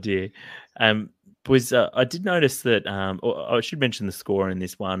 Oh dear. Boys, I did notice that, I should mention the score in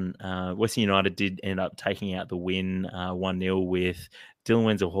this one. Western United did end up taking out the win 1-0 with Dylan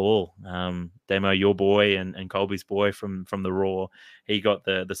Wenzel-Hall. Demo, your boy and Colby's boy from the Raw. He got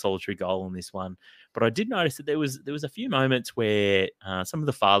the solitary goal in this one. But I did notice that there was a few moments where some of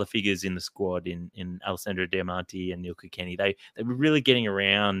the father figures in the squad, in Alessandro Diamanti and Neil Kilkenny, they were really getting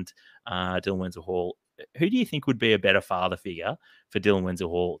around Dylan Wenzel-Hall. Who do you think would be a better father figure for Dylan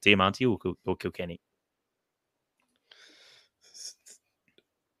Wenzel-Hall, Diamanti or Kilkenny?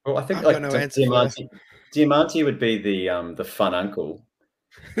 Well, I think Diamanti Diamante would be the fun uncle,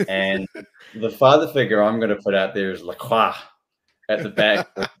 and the father figure I'm going to put out there is Lacroix at the back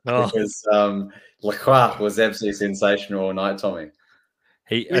because Lacroix was absolutely sensational all night, Tommy.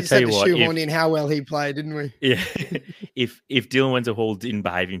 We I just tell had you to what, shoehorn in how well he played, didn't we? yeah, if Dylan Wenzel-Hall didn't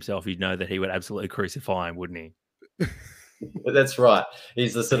behave himself, you'd know that he would absolutely crucify him, wouldn't he? That's right.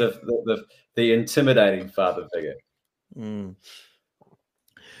 He's the sort of the intimidating father figure. Mm.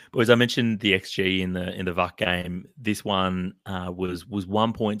 But as I mentioned, the XG in the VUC game, this one was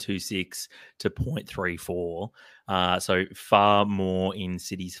 1.26 to 0.34, so far more in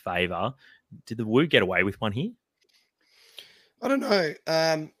City's favour. Did the Woo get away with one here? I don't know.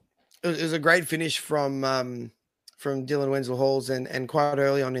 It was a great finish from Dylan Wenzel-Halls and quite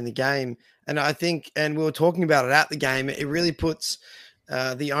early on in the game. And I think, and we were talking about it at the game, it really puts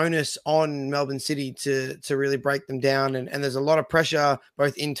the onus on Melbourne City to really break them down. And there's a lot of pressure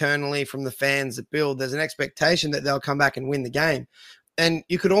both internally from the fans that build. There's an expectation that they'll come back and win the game. And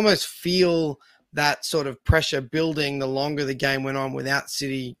you could almost feel that sort of pressure building the longer the game went on without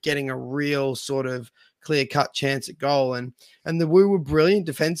City getting a real sort of clear-cut chance at goal. And the Woo were brilliant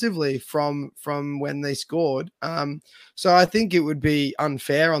defensively from when they scored. So I think it would be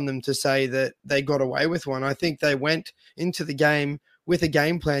unfair on them to say that they got away with one. I think they went into the game with a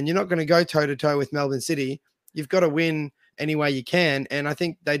game plan. You're not going to go toe-to-toe with Melbourne City. You've got to win any way you can. And I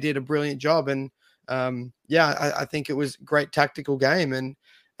think they did a brilliant job. And I think it was a great tactical game. And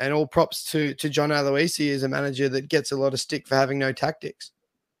all props to John Aloisi as a manager that gets a lot of stick for having no tactics.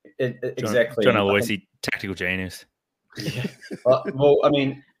 Exactly. John Aloisi, tactical genius. Yeah. Well, I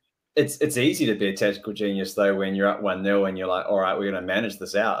mean, it's easy to be a tactical genius, though, when you're up 1-0 and you're like, all right, we're going to manage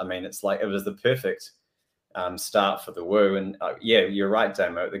this out. I mean, it's like it was the perfect start for the Woo. And yeah, you're right,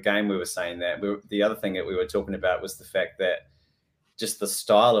 Damo. At the game, we were saying that. The other thing that we were talking about was the fact that just the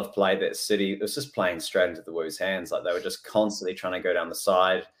style of play that City was just playing straight into the Woo's hands. Like they were just constantly trying to go down the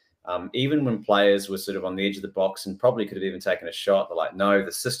side. Even when players were sort of on the edge of the box and probably could have even taken a shot, they're like, no,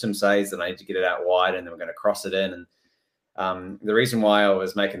 the system says that I need to get it out wide and then we're going to cross it in. And the reason why I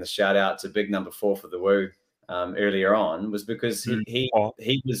was making the shout out to big number 4 for the Woo earlier on was because he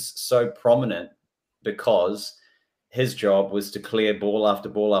was so prominent because his job was to clear ball after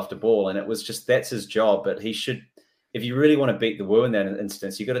ball after ball. And it was just, that's his job. But he should, if you really want to beat the Woo in that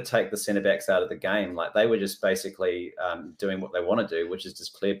instance, you've got to take the centre backs out of the game. Like they were just basically doing what they want to do, which is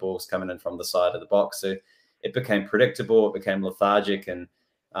just clear balls coming in from the side of the box. So it became predictable, it became lethargic. And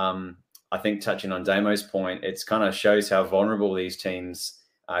I think touching on Damo's point, it's kind of shows how vulnerable these teams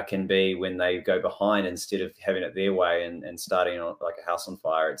can be when they go behind instead of having it their way and starting on like a house on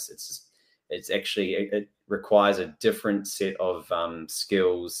fire. It requires a different set of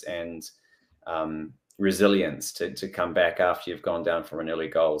skills and resilience to come back after you've gone down from an early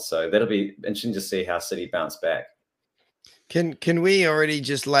goal. So that'll be interesting to see how City bounce back. Can we already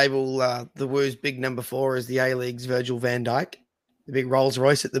just label the Woo's big number 4 as the A-League's Virgil van Dijk, the big Rolls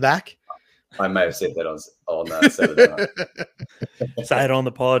Royce at the back? I may have said that on Saturday night. Say it on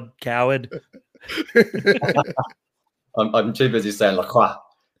the pod, coward. I'm too busy saying Lacroix.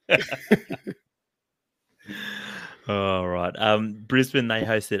 All right. Brisbane, they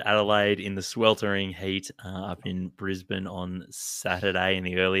hosted Adelaide in the sweltering heat up in Brisbane on Saturday in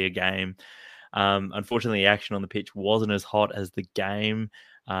the earlier game. Unfortunately, the action on the pitch wasn't as hot as the game,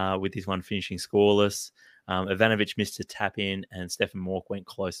 with this one finishing scoreless. Ivanovic missed a tap in, and Stefan Mork went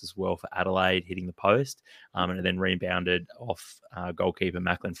close as well for Adelaide, hitting the post, and it then rebounded off goalkeeper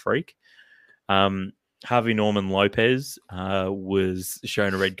Macklin Freak. Harvey Norman Lopez was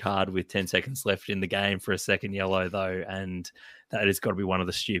shown a red card with 10 seconds left in the game for a second yellow, though, and that has got to be one of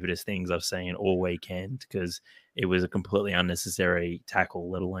the stupidest things I've seen all weekend because it was a completely unnecessary tackle,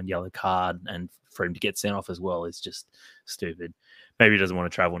 let alone yellow card, and for him to get sent off as well is just stupid. Maybe he doesn't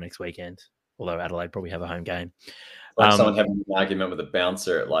want to travel next weekend, although Adelaide probably have a home game. Like someone having an argument with a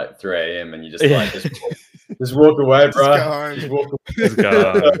bouncer at like 3 a.m. and you just like just walk away, bro. Just walk away. Let's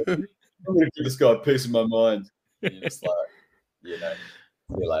go. I'm going to give this guy a piece of my mind. And you're just like, see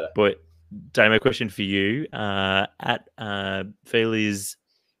you later. But Damo, question for you. At Feely's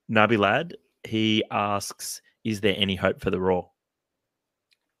Nabi Lad, he asks, is there any hope for the Raw?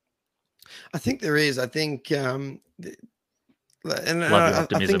 I think there is. I think, I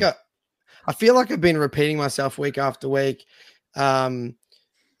feel like I've been repeating myself week after week, that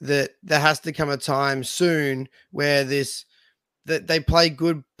there has to come a time soon where that they play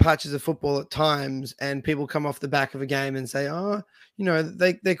good patches of football at times and people come off the back of a game and say,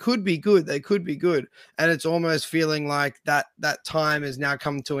 they could be good. They could be good. And it's almost feeling like that time has now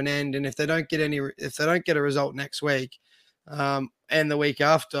come to an end. And if they don't get a result next week, and the week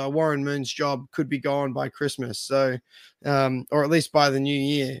after, Warren Moon's job could be gone by Christmas. So, or at least by the new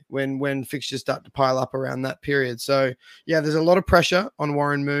year when fixtures start to pile up around that period. So, yeah, there's a lot of pressure on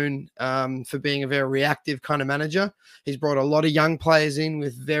Warren Moon for being a very reactive kind of manager. He's brought a lot of young players in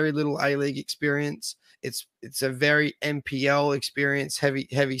with very little A-League experience. It's a very MPL experience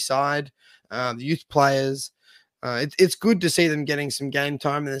heavy side. The youth players. It's good to see them getting some game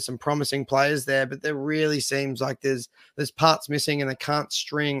time, and there's some promising players there, but there really seems like there's parts missing, and they can't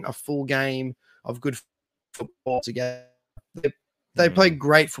string a full game of good football together. They play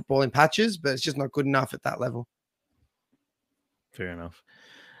great football in patches, but it's just not good enough at that level. Fair enough.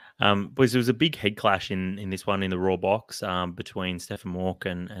 Boys, there was a big head clash in this one in the Raw box between Stefan Mork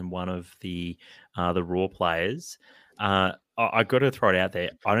and one of the Raw players. I got to throw it out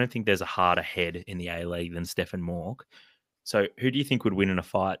there. I don't think there's a harder head in the A-League than Stefan Mork. So who do you think would win in a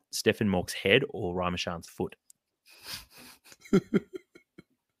fight, Stefan Mork's head or Ramashan's foot?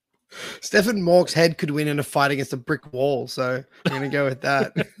 Stefan Mork's head could win in a fight against a brick wall. So I'm going to go with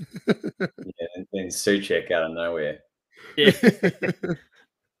that. Yeah, and then Suchek out of nowhere. Yeah.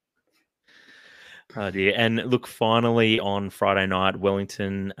 Oh dear. And look, finally on Friday night,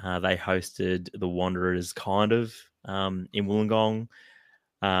 Wellington, they hosted the Wanderers kind of in Wollongong.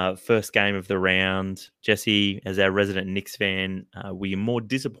 First game of the round. Jesse, as our resident Knicks fan, were you more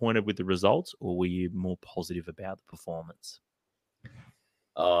disappointed with the results or were you more positive about the performance?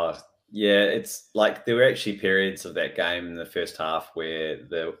 Yeah, it's like there were actually periods of that game in the first half where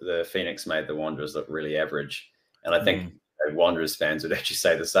the Phoenix made the Wanderers look really average. And I think Wanderers fans would actually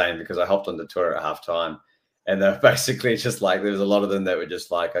say the same, because I hopped on the tour at halftime and they're basically just like, there was a lot of them that were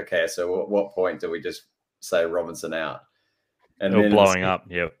just like, okay, so what point do we just say Robinson out? And they were blowing up.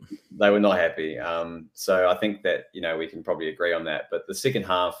 Yep. They were not happy. So I think that, we can probably agree on that. But the second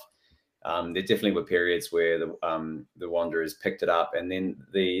half, there definitely were periods where the Wanderers picked it up, and then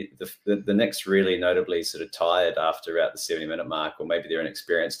the Knicks really notably sort of tired after about the 70-minute mark, or maybe their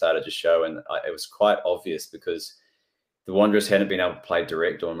inexperience started to show. And it was quite obvious because the Wanderers hadn't been able to play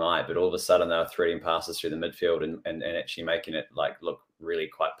direct all night, but all of a sudden they were threading passes through the midfield and actually making it look really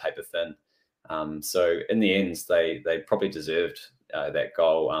quite paper thin. So in the end, they probably deserved that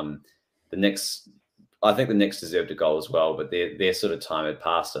goal. I think the Knicks deserved a goal as well, but their sort of time had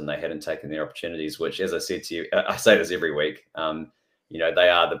passed and they hadn't taken their opportunities, which, as I said to you, I say this every week, they are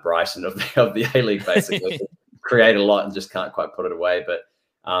the Brighton of the A-League, basically. Create a lot and just can't quite put it away. But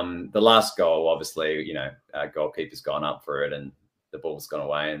the last goal, obviously, our goalkeeper's gone up for it and the ball's gone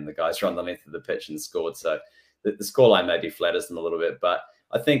away and the guys run the length of the pitch and scored. So the scoreline maybe flatters them a little bit. But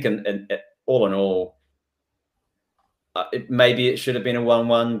I think all in all, maybe it should have been a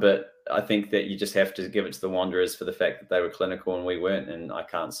 1-1, but I think that you just have to give it to the Wanderers for the fact that they were clinical and we weren't, and I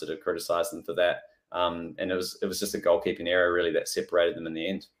can't sort of criticize them for that. And it was just a goalkeeping error really that separated them in the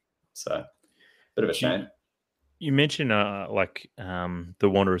end. So bit of a shame. You mentioned the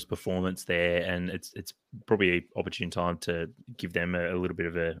Wanderers' performance there, and it's probably an opportune time to give them a little bit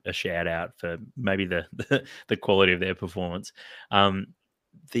of a shout out for maybe the quality of their performance.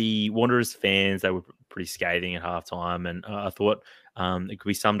 The Wanderers fans, they were pretty scathing at halftime, and I thought it could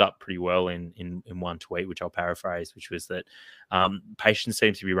be summed up pretty well in one tweet, which I'll paraphrase, which was that patience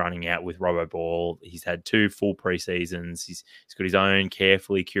seems to be running out with Robbo Ball. He's had 2 full preseasons. He's got his own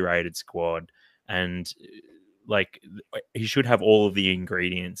carefully curated squad, and he should have all of the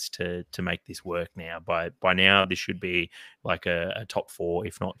ingredients to make this work now. By now, this should be like a top 4,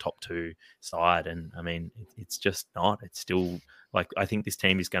 if not top 2 side. And I mean, it's just not. It's still I think this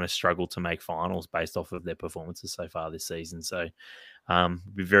team is going to struggle to make finals based off of their performances so far this season. So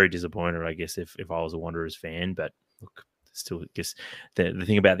I'd be very disappointed, I guess, if I was a Wanderers fan. But look, still, just the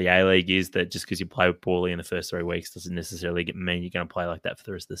thing about the A-League is that just because you play poorly in the first 3 weeks doesn't necessarily mean you're going to play like that for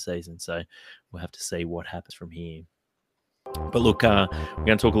the rest of the season. So we'll have to see what happens from here. But look, we're going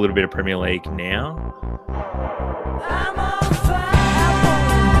to talk a little bit of Premier League now. I'm on fire.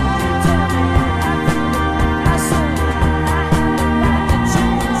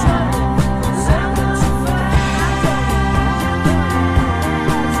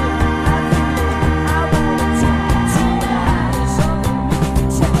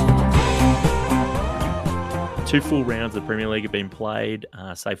 2 full rounds of the Premier League have been played,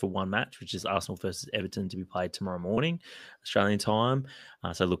 save for one match, which is Arsenal versus Everton, to be played tomorrow morning. Australian time.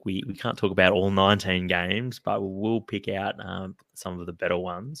 So look, we can't talk about all 19 games, but we'll pick out some of the better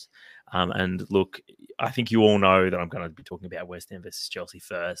ones. And look, I think you all know that I'm going to be talking about West Ham versus Chelsea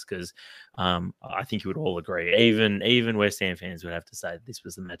first, because I think you would all agree. Even West Ham fans would have to say this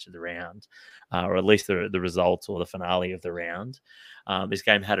was the match of the round, or at least the results or the finale of the round. This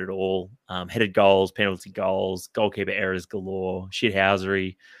game had it all: headed goals, penalty goals, goalkeeper errors galore,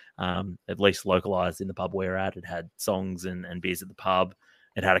 shithousery. At least localized in the pub we're at. It had songs and beers at the pub.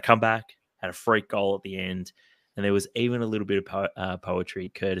 It had a comeback, had a freak goal at the end, and there was even a little bit of poetry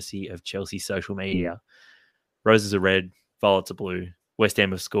courtesy of Chelsea social media. Roses are red, violets are blue. West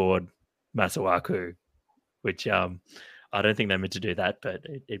Ham have scored. Masuaku, which I don't think they meant to do that, but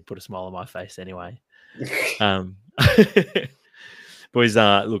it put a smile on my face anyway. Boys,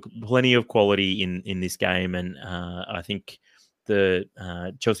 look, plenty of quality in this game, and I think the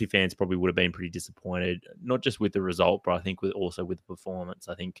Chelsea fans probably would have been pretty disappointed, not just with the result, but I think also with the performance.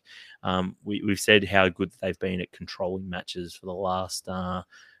 I think we've said how good they've been at controlling matches for the last, the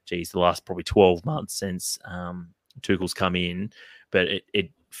last probably 12 months since Tuchel's come in, but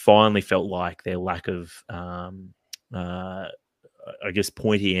it finally felt like their lack of I guess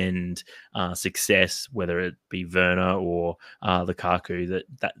pointy end success, whether it be Werner or Lukaku,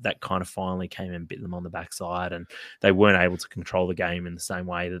 that kind of finally came and bit them on the backside, and they weren't able to control the game in the same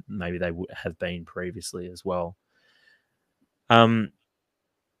way that maybe they would have been previously as well.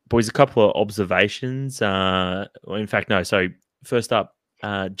 Boys, a couple of observations. In fact, no. So first up,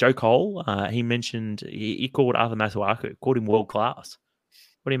 Joe Cole, he mentioned he called Arthur Masuaku, called him world class.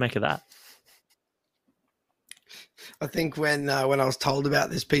 What do you make of that? I think when I was told about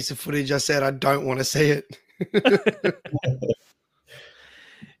this piece of footage, I said I don't want to see it.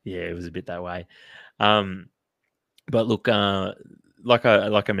 Yeah, it was a bit that way. But look, like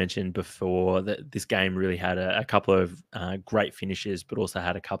I mentioned before, that this game really had a couple of great finishes, but also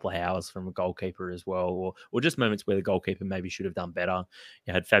had a couple of hours from a goalkeeper as well, or just moments where the goalkeeper maybe should have done better.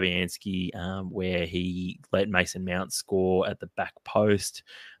 You had Fabianski, where he let Mason Mount score at the back post.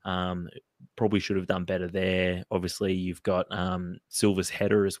 Probably should have done better there. Obviously, you've got Silva's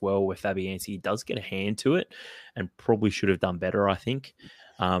header as well, where Fabianski does get a hand to it, and probably should have done better, I think.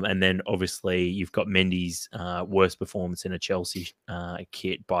 And then obviously you've got Mendy's worst performance in a Chelsea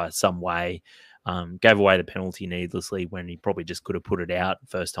kit by some way. Gave away the penalty needlessly when he probably just could have put it out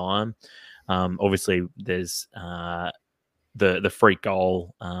first time. Obviously, there's the freak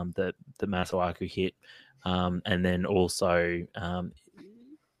goal that Masuaku hit, and then also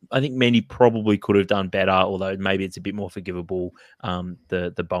I think Mendy probably could have done better, although maybe it's a bit more forgivable.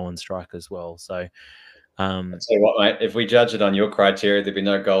 The Bowen strike as well. So. I'll tell you what, mate, if we judge it on your criteria, there'd be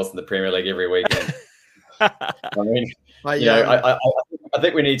no goals in the Premier League every weekend. I mean, I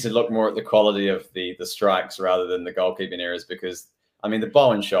think we need to look more at the quality of the strikes rather than the goalkeeping errors, because, I mean, the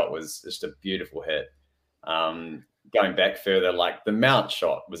Bowen shot was just a beautiful hit. Going back further, like the Mount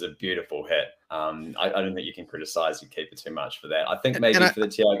shot was a beautiful hit. I don't think you can criticise your keeper too much for that. I think maybe for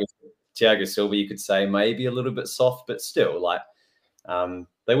the Thiago Silva, you could say maybe a little bit soft, but still, like,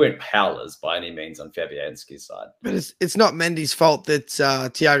 they weren't howlers by any means on Fabianski's side. But it's not Mendy's fault that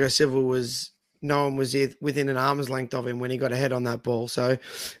Thiago Silva no one was within an arm's length of him when he got a head on that ball. So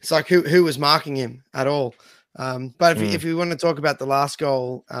it's like who was marking him at all? But if we want to talk about the last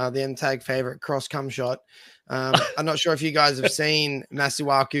goal, the MTAG favorite cross come shot, I'm not sure if you guys have seen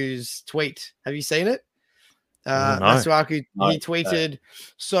Masuaku's tweet. Have you seen it? Masuaku, he tweeted,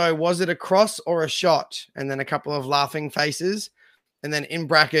 so was it a cross or a shot? And then a couple of laughing faces. And then in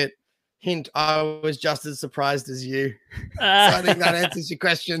bracket, hint, I was just as surprised as you. So I think that answers your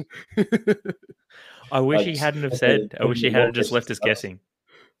question. I wish he hadn't have said. I wish he hadn't just left us guessing.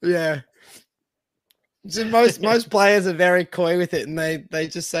 Yeah. So most players are very coy with it, and they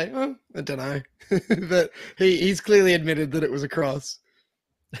just say, oh, I don't know. But he's clearly admitted that it was a cross.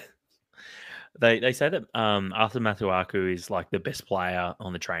 They say that Arthur Masuaku is like the best player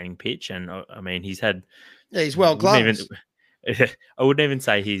on the training pitch. And I mean, he's well classed. I wouldn't even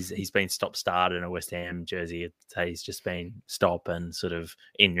say he's been stop-start in a West Ham jersey. I'd say he's just been stop and sort of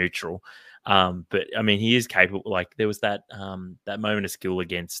in neutral. But I mean, he is capable. Like there was that moment of skill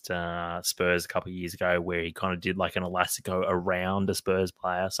against Spurs a couple of years ago where he kind of did like an elastico around a Spurs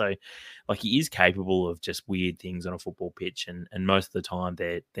player. So like he is capable of just weird things on a football pitch, and most of the time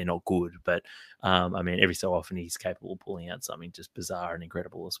they're not good. But I mean, every so often he's capable of pulling out something just bizarre and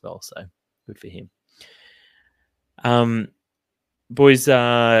incredible as well. So good for him. Boys,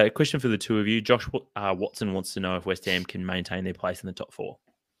 question for the two of you. Josh Watson wants to know if West Ham can maintain their place in the top four.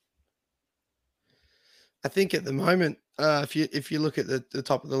 I think at the moment, if you look at the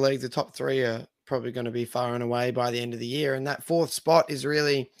top of the league, the top three are probably going to be far and away by the end of the year. And that fourth spot is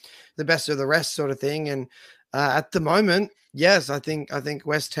really the best of the rest sort of thing. And at the moment, yes, I think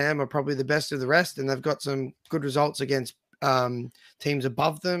West Ham are probably the best of the rest, and they've got some good results against teams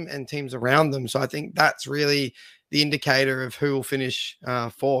above them and teams around them. So I think that's really the indicator of who will finish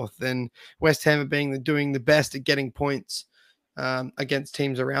fourth. And West Ham are doing the best at getting points against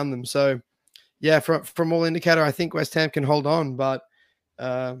teams around them. So yeah, from all indicator, I think West Ham can hold on, but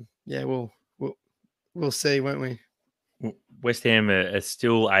yeah, we'll see, won't we? West Ham are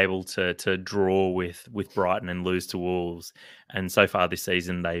still able to draw with Brighton and lose to Wolves, and so far this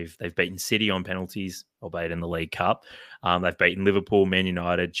season they've beaten City on penalties, albeit in the League Cup. They've beaten Liverpool, Man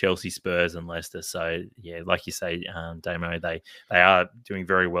United, Chelsea, Spurs, and Leicester. So yeah, like you say, Damo, they are doing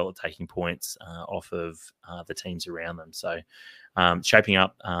very well at taking points off of the teams around them. So shaping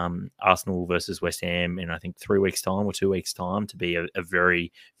up Arsenal versus West Ham in I think 3 weeks' time or 2 weeks' time to be a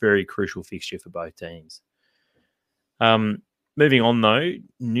very, very crucial fixture for both teams. Moving on, though,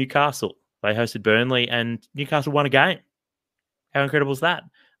 Newcastle. They hosted Burnley and Newcastle won a game. How incredible is that?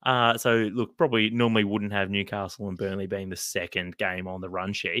 So, look, probably normally wouldn't have Newcastle and Burnley being the second game on the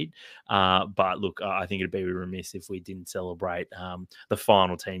run sheet. But, look, I think it'd be remiss if we didn't celebrate the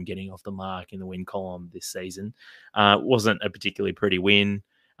final team getting off the mark in the win column this season. Wasn't a particularly pretty win.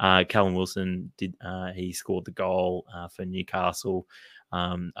 Callum Wilson he scored the goal for Newcastle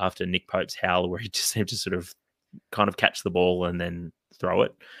after Nick Pope's howler, where he just seemed to sort of kind of catch the ball and then throw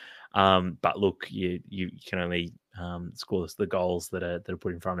it. But look, you can only score the goals that are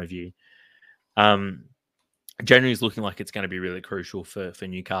put in front of you. January is looking like it's going to be really crucial for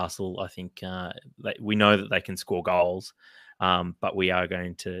Newcastle. I think we know that they can score goals, but we are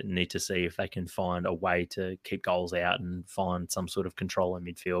going to need to see if they can find a way to keep goals out and find some sort of control in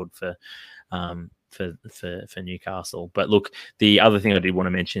midfield for Newcastle. But look, the other thing I did want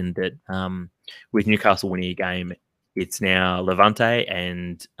to mention that with Newcastle winning a game, it's now Levante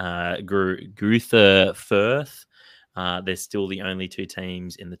and Greuther Fürth. They're still the only two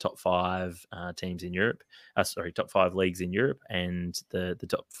teams in the top 5 teams in Europe. Top 5 leagues in Europe, and the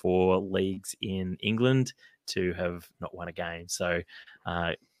top 4 leagues in England to have not won a game. So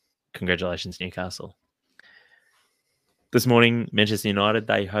congratulations, Newcastle. This morning, Manchester United,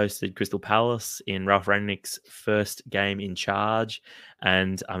 they hosted Crystal Palace in Ralph Rangnick's first game in charge.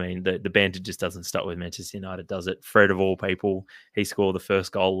 And, I mean, the banter just doesn't stop with Manchester United, does it? Fred, of all people, he scored the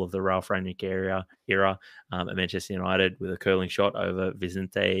first goal of the Ralph Rangnick era at Manchester United with a curling shot over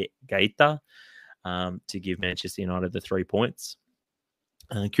Vicente Gaeta to give Manchester United the 3 points.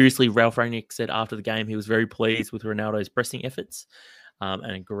 Curiously, Ralph Rangnick said after the game he was very pleased with Ronaldo's pressing efforts.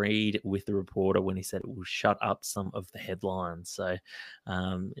 And agreed with the reporter when he said it will shut up some of the headlines. So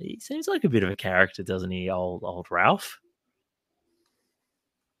he seems like a bit of a character, doesn't he, old Ralph?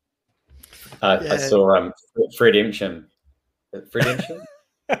 I saw Fred Imsham. Fred Imsham?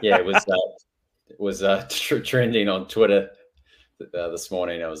 Yeah, it was trending on Twitter this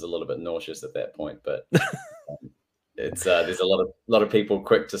morning. I was a little bit nauseous at that point, but it's there's a lot of people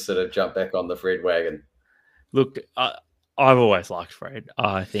quick to sort of jump back on the Fred wagon. Look, I've always liked Fred.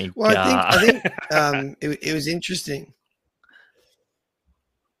 I think. Well, I think it was interesting.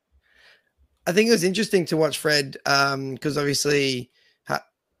 I think it was interesting to watch Fred because obviously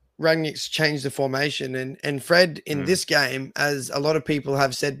Rangnick's changed the formation, and Fred in this game, as a lot of people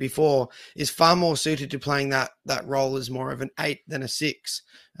have said before, is far more suited to playing that role as more of an 8 than a 6.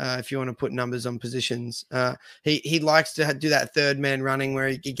 If you want to put numbers on positions, he likes to do that third man running where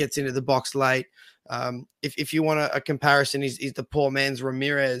he gets into the box late. If you want a comparison, he's the poor man's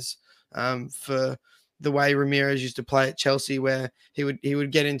Ramirez for the way Ramirez used to play at Chelsea, where he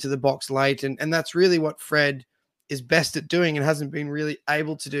would get into the box late, and that's really what Fred is best at doing and hasn't been really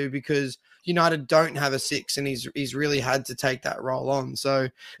able to do because United don't have a 6, and he's really had to take that role on. So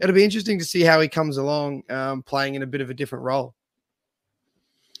it'll be interesting to see how he comes along playing in a bit of a different role.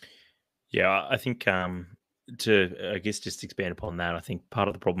 Yeah, I think to, I guess, just expand upon that, I think part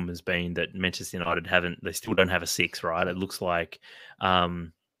of the problem has been that Manchester United they still don't have a 6, right? It looks like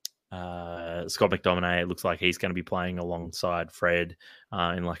Scott McTominay, it looks like he's going to be playing alongside Fred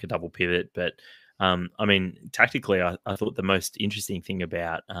in like a double pivot. But I mean, tactically, I thought the most interesting thing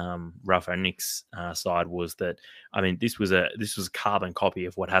about Ralph Rangnick's side was that, I mean, this was a carbon copy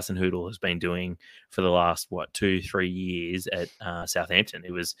of what Hasenhüttl has been doing for the last 2-3 years at Southampton.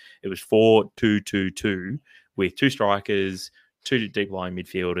 It was 4-2-2-2 with 2 strikers, 2 deep lying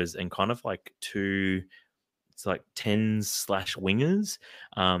midfielders, and kind of like 2 10s/wingers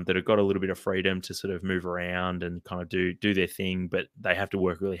that have got a little bit of freedom to sort of move around and kind of do their thing, but they have to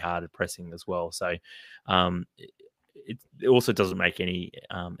work really hard at pressing as well. So it also doesn't make any.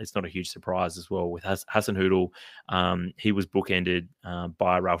 It's not a huge surprise as well with Hassan Hudl. He was bookended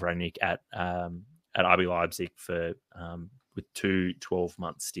by Ralf Rangnick at RB Leipzig for with 2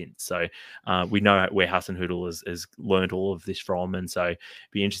 12-month stints. So we know where Hassan Hudl has learned all of this from, and so it'd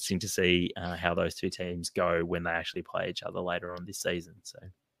be interesting to see how those two teams go when they actually play each other later on this season. So.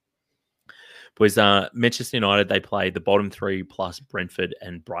 Boys, Manchester United, they played the bottom 3 plus Brentford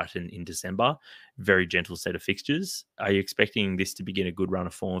and Brighton in December. Very gentle set of fixtures. Are you expecting this to begin a good run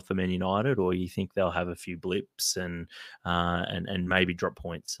of form for Man United, or you think they'll have a few blips and maybe drop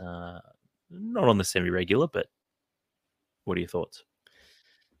points? Not on the semi-regular, but what are your thoughts?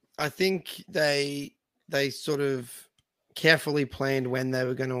 I think they sort of carefully planned when they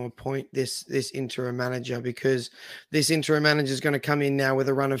were going to appoint this interim manager, because this interim manager is going to come in now with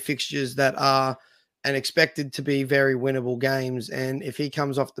a run of fixtures that are and expected to be very winnable games. And if he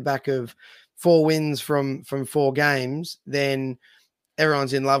comes off the back of 4 wins from 4 games, then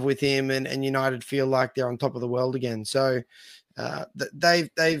everyone's in love with him, and United feel like they're on top of the world again. So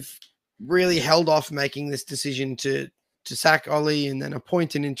they've really held off making this decision to sack Ollie and then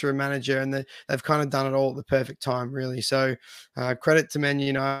appoint an interim manager, and they've kind of done it all at the perfect time, really. So credit to Man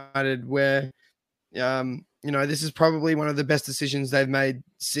United, where this is probably one of the best decisions they've made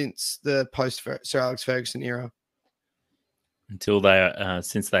since the post Sir Alex Ferguson era.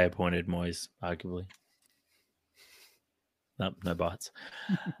 Since they appointed Moyes, arguably. No bites.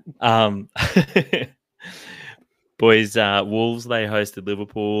 Boys, Wolves, they hosted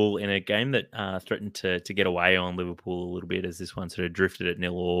Liverpool in a game that threatened to get away on Liverpool a little bit, as this one sort of drifted at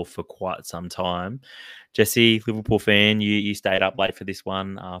 0-0 for quite some time. Jesse, Liverpool fan, you stayed up late for this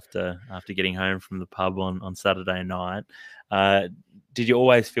one after getting home from the pub on Saturday night. Did you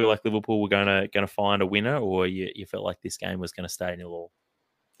always feel like Liverpool were going to find a winner, or you felt like this game was going to stay 0-0?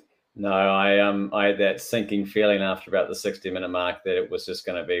 No, I had that sinking feeling after about the 60-minute mark that it was just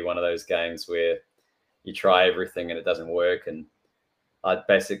going to be one of those games where you try everything and it doesn't work, and I'd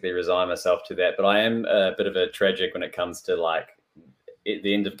basically resign myself to that. But I am a bit of a tragic when it comes to like at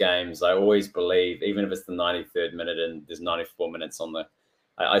the end of games. I always believe, even if it's the 93rd minute and there's 94 minutes on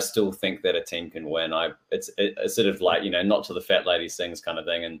I still think that a team can win. It's sort of like, not to the fat lady sings kind of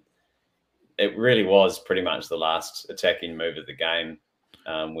thing. And it really was pretty much the last attacking move of the game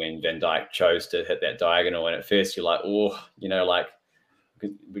when Van Dijk chose to hit that diagonal. And at first you're like,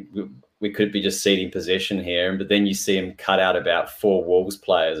 we could be just ceding possession here. But then you see him cut out about 4 Wolves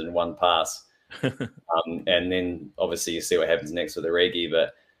players in one pass. And then obviously you see what happens next with Origi.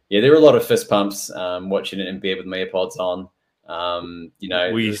 But yeah, there were a lot of fist pumps watching it in bed with my AirPods on.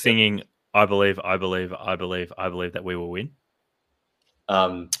 Were you singing, I believe that we will win?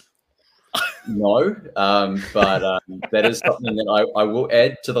 No, but that is something that I will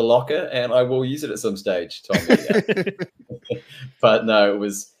add to the locker, and I will use it at some stage, Tommy. But no, it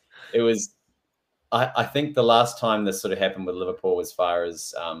was. I think the last time this sort of happened with Liverpool, as far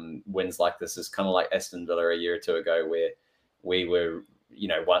as wins like this, is kind of like Aston Villa a year or two ago, where we were,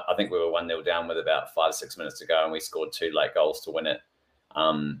 I think we were 1-0 down with about 5-6 minutes to go, and we scored 2 late goals to win it.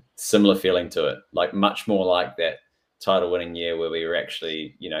 Similar feeling to it, like much more like that title-winning year where we were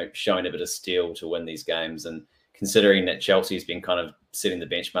actually, showing a bit of steel to win these games. And considering that Chelsea's been kind of setting the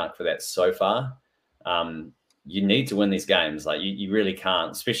benchmark for that so far, you need to win these games. Like you really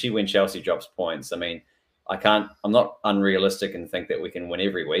can't, especially when Chelsea drops points. I mean, I'm not unrealistic and think that we can win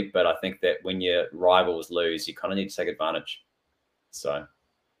every week, but I think that when your rivals lose, you kind of need to take advantage. So.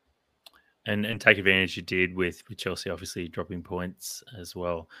 And take advantage you did with Chelsea obviously dropping points as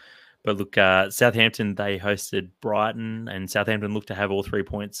well. But look, Southampton, they hosted Brighton, and Southampton looked to have all 3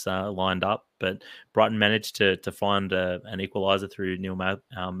 points lined up, but Brighton managed to find an equaliser through Neil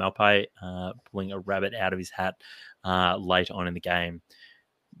Maupay, pulling a rabbit out of his hat late on in the game.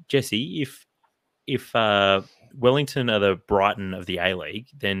 Jesse, if Wellington are the Brighton of the A-League,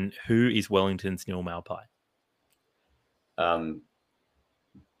 then who is Wellington's Neil Maupay?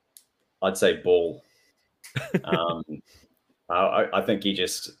 I'd say Ball. I think he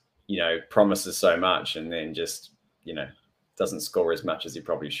just, promises so much and then just, doesn't score as much as he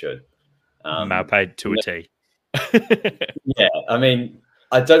probably should. Maupay to a T. Yeah, I mean,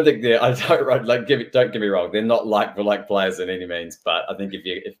 I don't think don't get me wrong, they're not like players in any means, but I think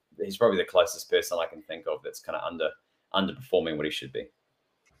if he's probably the closest person I can think of that's kind of underperforming what he should be.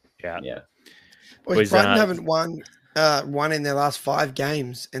 Yeah. Well, Brighton haven't won in their last 5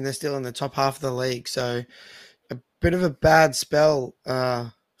 games, and they're still in the top half of the league. So a bit of a bad spell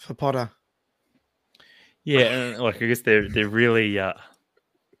for Potter. Yeah, I guess they're really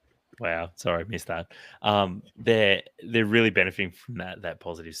Wow, sorry, missed that. They're really benefiting from that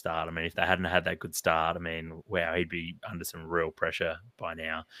positive start. I mean, if they hadn't had that good start, I mean, wow, he'd be under some real pressure by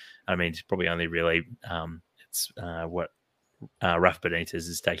now. I mean, it's probably only really it's what Rafa Benitez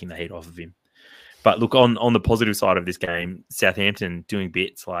is taking the heat off of him. But look, on the positive side of this game, Southampton doing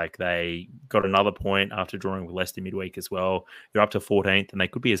bits, like they got another point after drawing with Leicester midweek as well. They're up to 14th, and they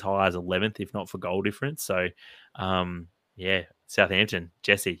could be as high as 11th if not for goal difference. So, yeah, Southampton,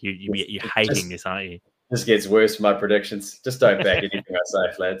 Jesse, you're hating this, aren't you? This gets worse for my predictions. Just don't back anything I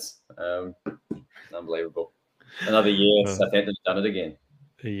say, lads. Unbelievable. Another year, Southampton's done it again.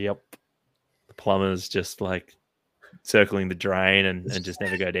 Yep. The plumbers just like circling the drain and just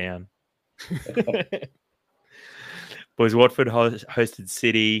never go down. Boys, Watford hosted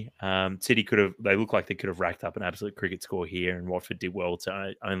City. City they look like they could have racked up an absolute cricket score here, and Watford did well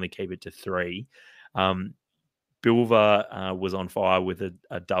to only keep it to 3. Bilver was on fire with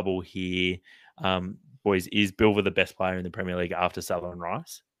a double here. Boys, is Bilver the best player in the Premier League after Salah and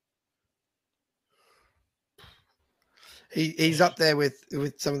Rice? He's up there with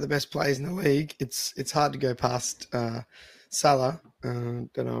some of the best players in the league. It's hard to go past Salah.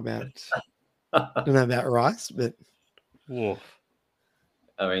 Don't know about Rice, but Whoa.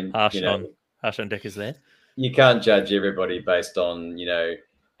 I mean, harsh on Deckers there. You can't judge everybody based on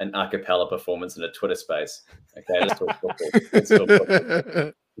an a cappella performance in a Twitter space. Okay, let's talk football. Let's talk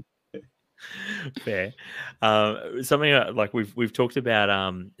football. Fair. Something like we've talked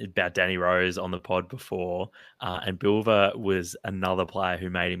about Danny Rose on the pod before, and Bilver was another player who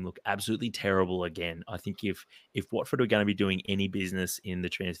made him look absolutely terrible again. I think if Watford are going to be doing any business in the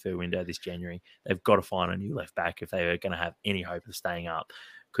transfer window this January, they've got to find a new left back if they are going to have any hope of staying up.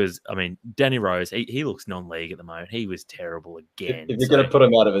 Because, I mean, Danny Rose, he looks non-league at the moment. He was terrible again. If you're going to put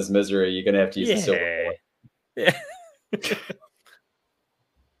him out of his misery, you're going to have to use the silver bullet. Yeah.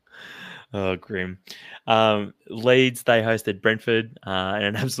 Oh, grim. Leeds, they hosted Brentford in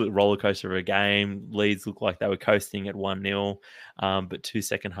an absolute rollercoaster of a game. Leeds looked like they were coasting at 1-0, but 2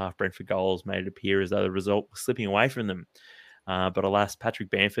 second-half Brentford goals made it appear as though the result was slipping away from them. But alas, Patrick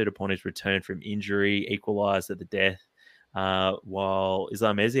Bamford, upon his return from injury, equalised at the death, while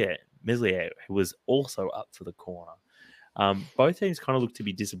Islam Meslier, who was also up for the corner. Both teams kind of look to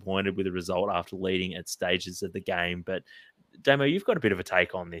be disappointed with the result after leading at stages of the game, but Damo, you've got a bit of a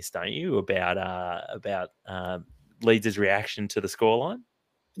take on this, don't you, about Leeds' reaction to the scoreline?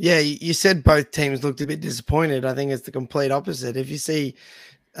 Yeah, you said both teams looked a bit disappointed. I think it's the complete opposite. If you see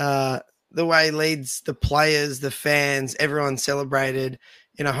the way Leeds, the players, the fans, everyone celebrated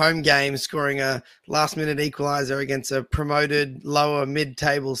in a home game, scoring a last-minute equaliser against a promoted lower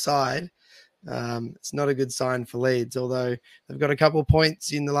mid-table side, it's not a good sign for Leeds, although they've got a couple of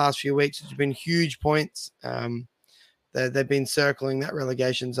points in the last few weeks, which have been huge points. They've been circling that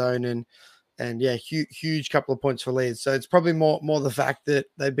relegation zone and yeah, huge couple of points for Leeds. So it's probably more the fact that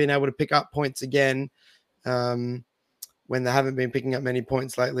they've been able to pick up points again when they haven't been picking up many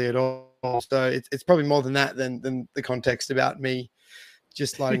points lately at all. So it's probably more than that than the context about me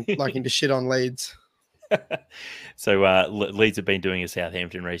just liking to shit on Leeds. So Leeds have been doing a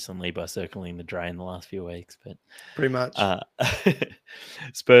Southampton recently by circling the drain the last few weeks, but pretty much.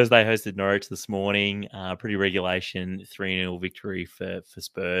 Spurs, they hosted Norwich this morning. Pretty regulation 3-0 victory for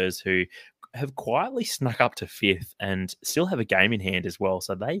Spurs, who have quietly snuck up to 5th and still have a game in hand as well.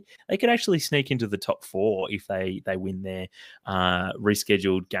 So they could actually sneak into the top 4 if they win their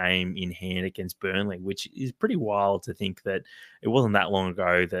rescheduled game in hand against Burnley, which is pretty wild to think that it wasn't that long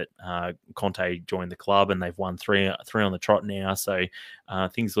ago that Conte joined the club and they've won three on the trot now. So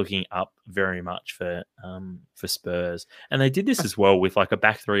things looking up very much for Spurs. And they did this as well with like a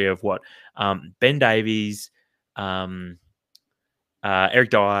back three of Ben Davies, Eric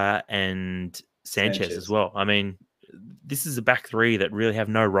Dyer and Sanchez as well. I mean, this is a back three that really have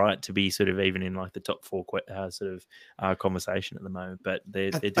no right to be sort of even in like the top 4 conversation at the moment. But they're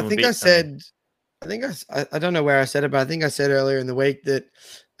doing. I don't know where I said it, but I think I said earlier in the week that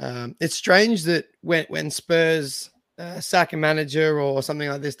it's strange that when Spurs sack a manager or something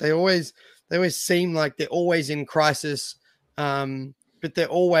like this, they always seem like they're always in crisis, but they're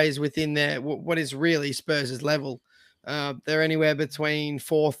always within what is really Spurs' level. They're anywhere between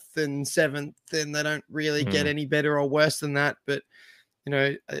 4th and 7th, and they don't really get any better or worse than that. But,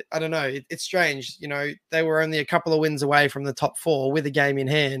 I don't know. It's strange. They were only a couple of wins away from the top 4 with a game in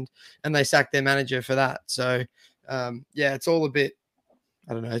hand, and they sacked their manager for that. So, yeah, it's all a bit,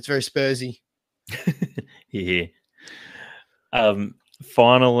 I don't know. It's very Spursy. Yeah.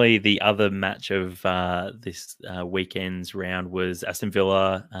 Finally, the other match of this weekend's round was Aston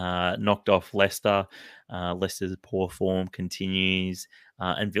Villa knocked off Leicester. Leicester's poor form continues.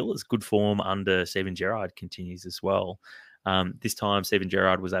 And Villa's good form under Steven Gerrard continues as well. This time, Steven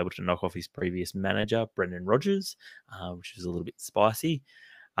Gerrard was able to knock off his previous manager, Brendan Rodgers, which was a little bit spicy.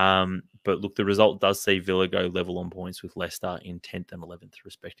 But look, the result does see Villa go level on points with Leicester in 10th and 11th,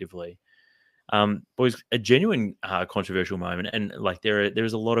 respectively. Boys, a genuine controversial moment, and like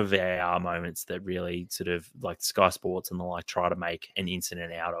there's a lot of VAR moments that really sort of like Sky Sports and the like try to make an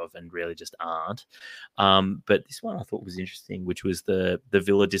incident out of, and really just aren't. But this one I thought was interesting, which was the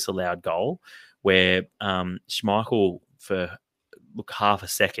Villa disallowed goal, where Schmeichel for half a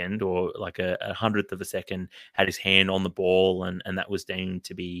second or like a hundredth of a second had his hand on the ball, and that was deemed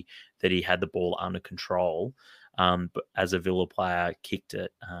to be that he had the ball under control. But as a Villa player, kicked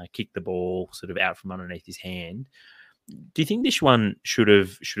the ball sort of out from underneath his hand. Do you think this one should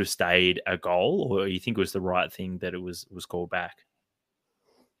have stayed a goal, or you think it was the right thing that it was called back?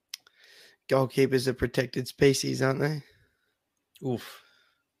 Goalkeepers are protected species, aren't they? Oof.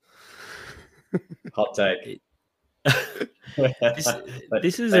 Hot take.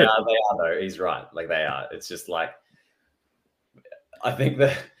 This is they are though. He's right. Like they are. It's just like I think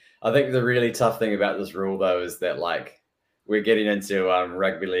the really tough thing about this rule though is that like we're getting into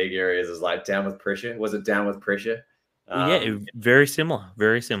rugby league areas is like down with pressure. Was it down with pressure? Yeah, very similar.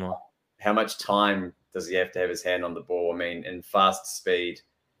 Very similar. How much time does he have to have his hand on the ball? I mean, in fast speed,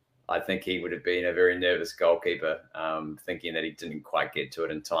 I think he would have been a very nervous goalkeeper, thinking that he didn't quite get to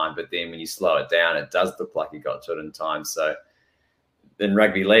it in time. But then when you slow it down, it does look like he got to it in time. So in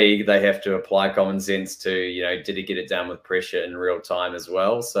rugby league, they have to apply common sense to, did he get it down with pressure in real time as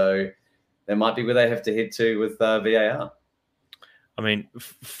well? So that might be where they have to head to with VAR. I mean,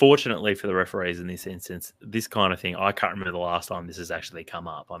 fortunately for the referees in this instance, this kind of thing, I can't remember the last time this has actually come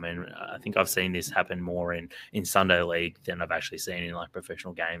up. I mean, I think I've seen this happen more in Sunday League than I've actually seen in like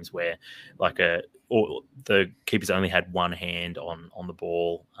professional games where like or the keeper's only had one hand on the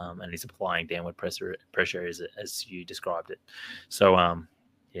ball and he's applying downward pressure as you described it. So,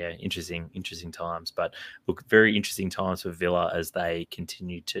 yeah, interesting times. But look, very interesting times for Villa as they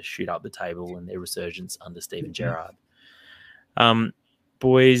continue to shoot up the table and their resurgence under Steven Gerrard.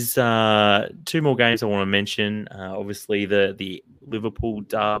 Boys, two more games I want to mention. Obviously, the Liverpool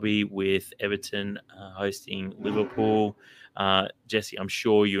derby with Everton hosting Liverpool. Jesse, I'm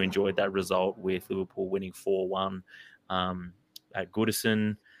sure you enjoyed that result with Liverpool winning 4-1 at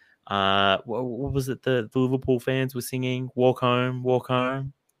Goodison. What was it the Liverpool fans were singing? Walk home, walk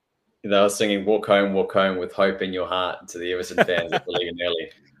home. They were singing walk home with hope in your heart to the Everton fans at the league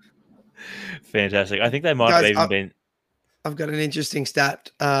early. Fantastic. I think they might have even been... I've got an interesting stat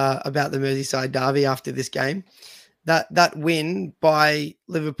about the Merseyside derby after this game. That win by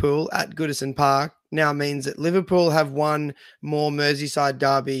Liverpool at Goodison Park now means that Liverpool have won more Merseyside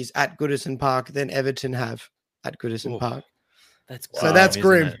derbies at Goodison Park than Everton have at Goodison Park. That's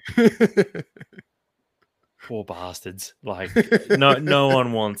grim. Poor bastards. Like no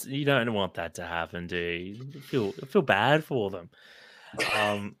one wants. You don't want that to happen, do you? I feel bad for them.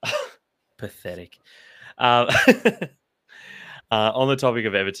 Pathetic. On the topic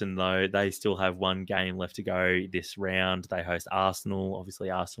of Everton, though, they still have one game left to go this round. They host Arsenal. Obviously,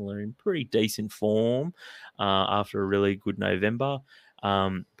 Arsenal are in pretty decent form after a really good November.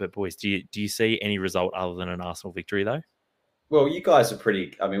 But, boys, do you see any result other than an Arsenal victory, though? Well, you guys are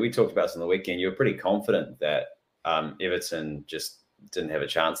pretty... I mean, we talked about this on the weekend. You were pretty confident that Everton just didn't have a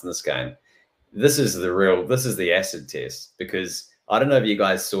chance in this game. This is the acid test because... I don't know if you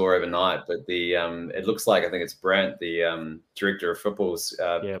guys saw overnight, but it looks like I think it's Brandt, the director of football's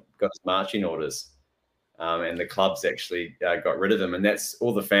got his marching orders, and the club's actually got rid of him, and that's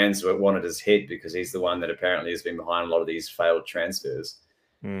all the fans wanted his head because he's the one that apparently has been behind a lot of these failed transfers.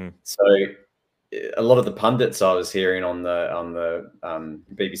 So a lot of the pundits I was hearing on the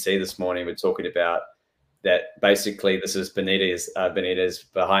BBC this morning were talking about that basically this is Benitez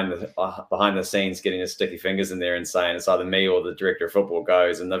behind the scenes getting his sticky fingers in there and saying it's either me or the director of football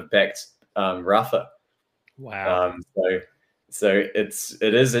goes, and they've backed Rafa. Wow. So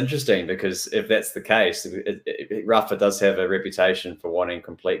it is interesting because if that's the case, Rafa does have a reputation for wanting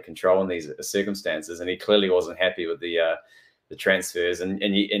complete control in these circumstances, and he clearly wasn't happy with the transfers,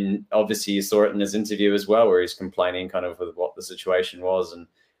 and obviously you saw it in his interview as well, where he's complaining kind of with what the situation was and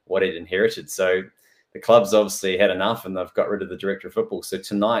what he'd inherited. So the club's obviously had enough and they've got rid of the director of football. So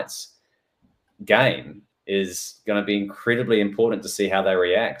tonight's game is going to be incredibly important to see how they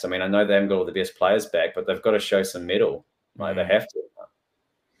react. I mean, I know they haven't got all the best players back, but they've got to show some mettle. Like they have to.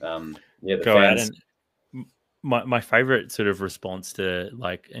 The Go fans. my favorite sort of response to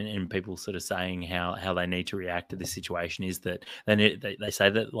and people sort of saying how they need to react to this situation is that they say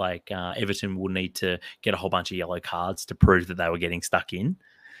that Everton will need to get a whole bunch of yellow cards to prove that they were getting stuck in.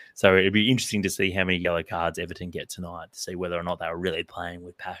 So it'd be interesting to see how many yellow cards Everton get tonight to see whether or not they were really playing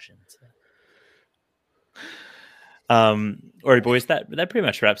with passion. So. All right, boys, that pretty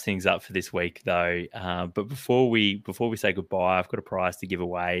much wraps things up for this week, though. But before we say goodbye, I've got a prize to give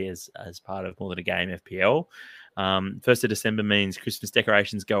away as part of More Than a Game FPL. 1st of December means Christmas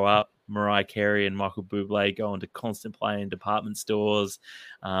decorations go up. Mariah Carey and Michael Bublé go into constant play in department stores,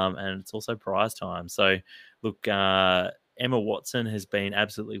 and it's also prize time. So, look, Emma Watson has been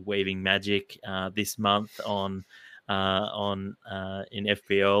absolutely weaving magic this month in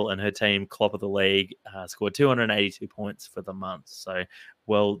FPL, and her team, Klopp of the League, scored 282 points for the month. So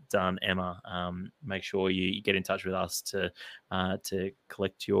well done, Emma. Make sure you get in touch with us to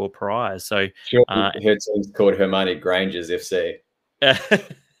collect your prize. So sure, her team's called Hermione Granger's FC. Yeah,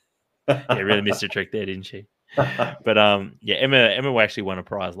 really missed a trick there, didn't she? But Emma actually won a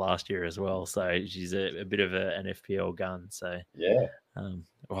prize last year as well, so she's a bit of an FPL gun. So yeah,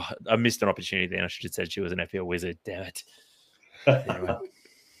 I missed an opportunity then. I should have said she was an FPL wizard. Damn it. Anyway.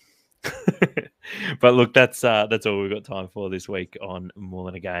 But look, that's all we've got time for this week on More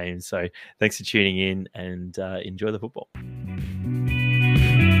Than a Game. So thanks for tuning in, and enjoy the football.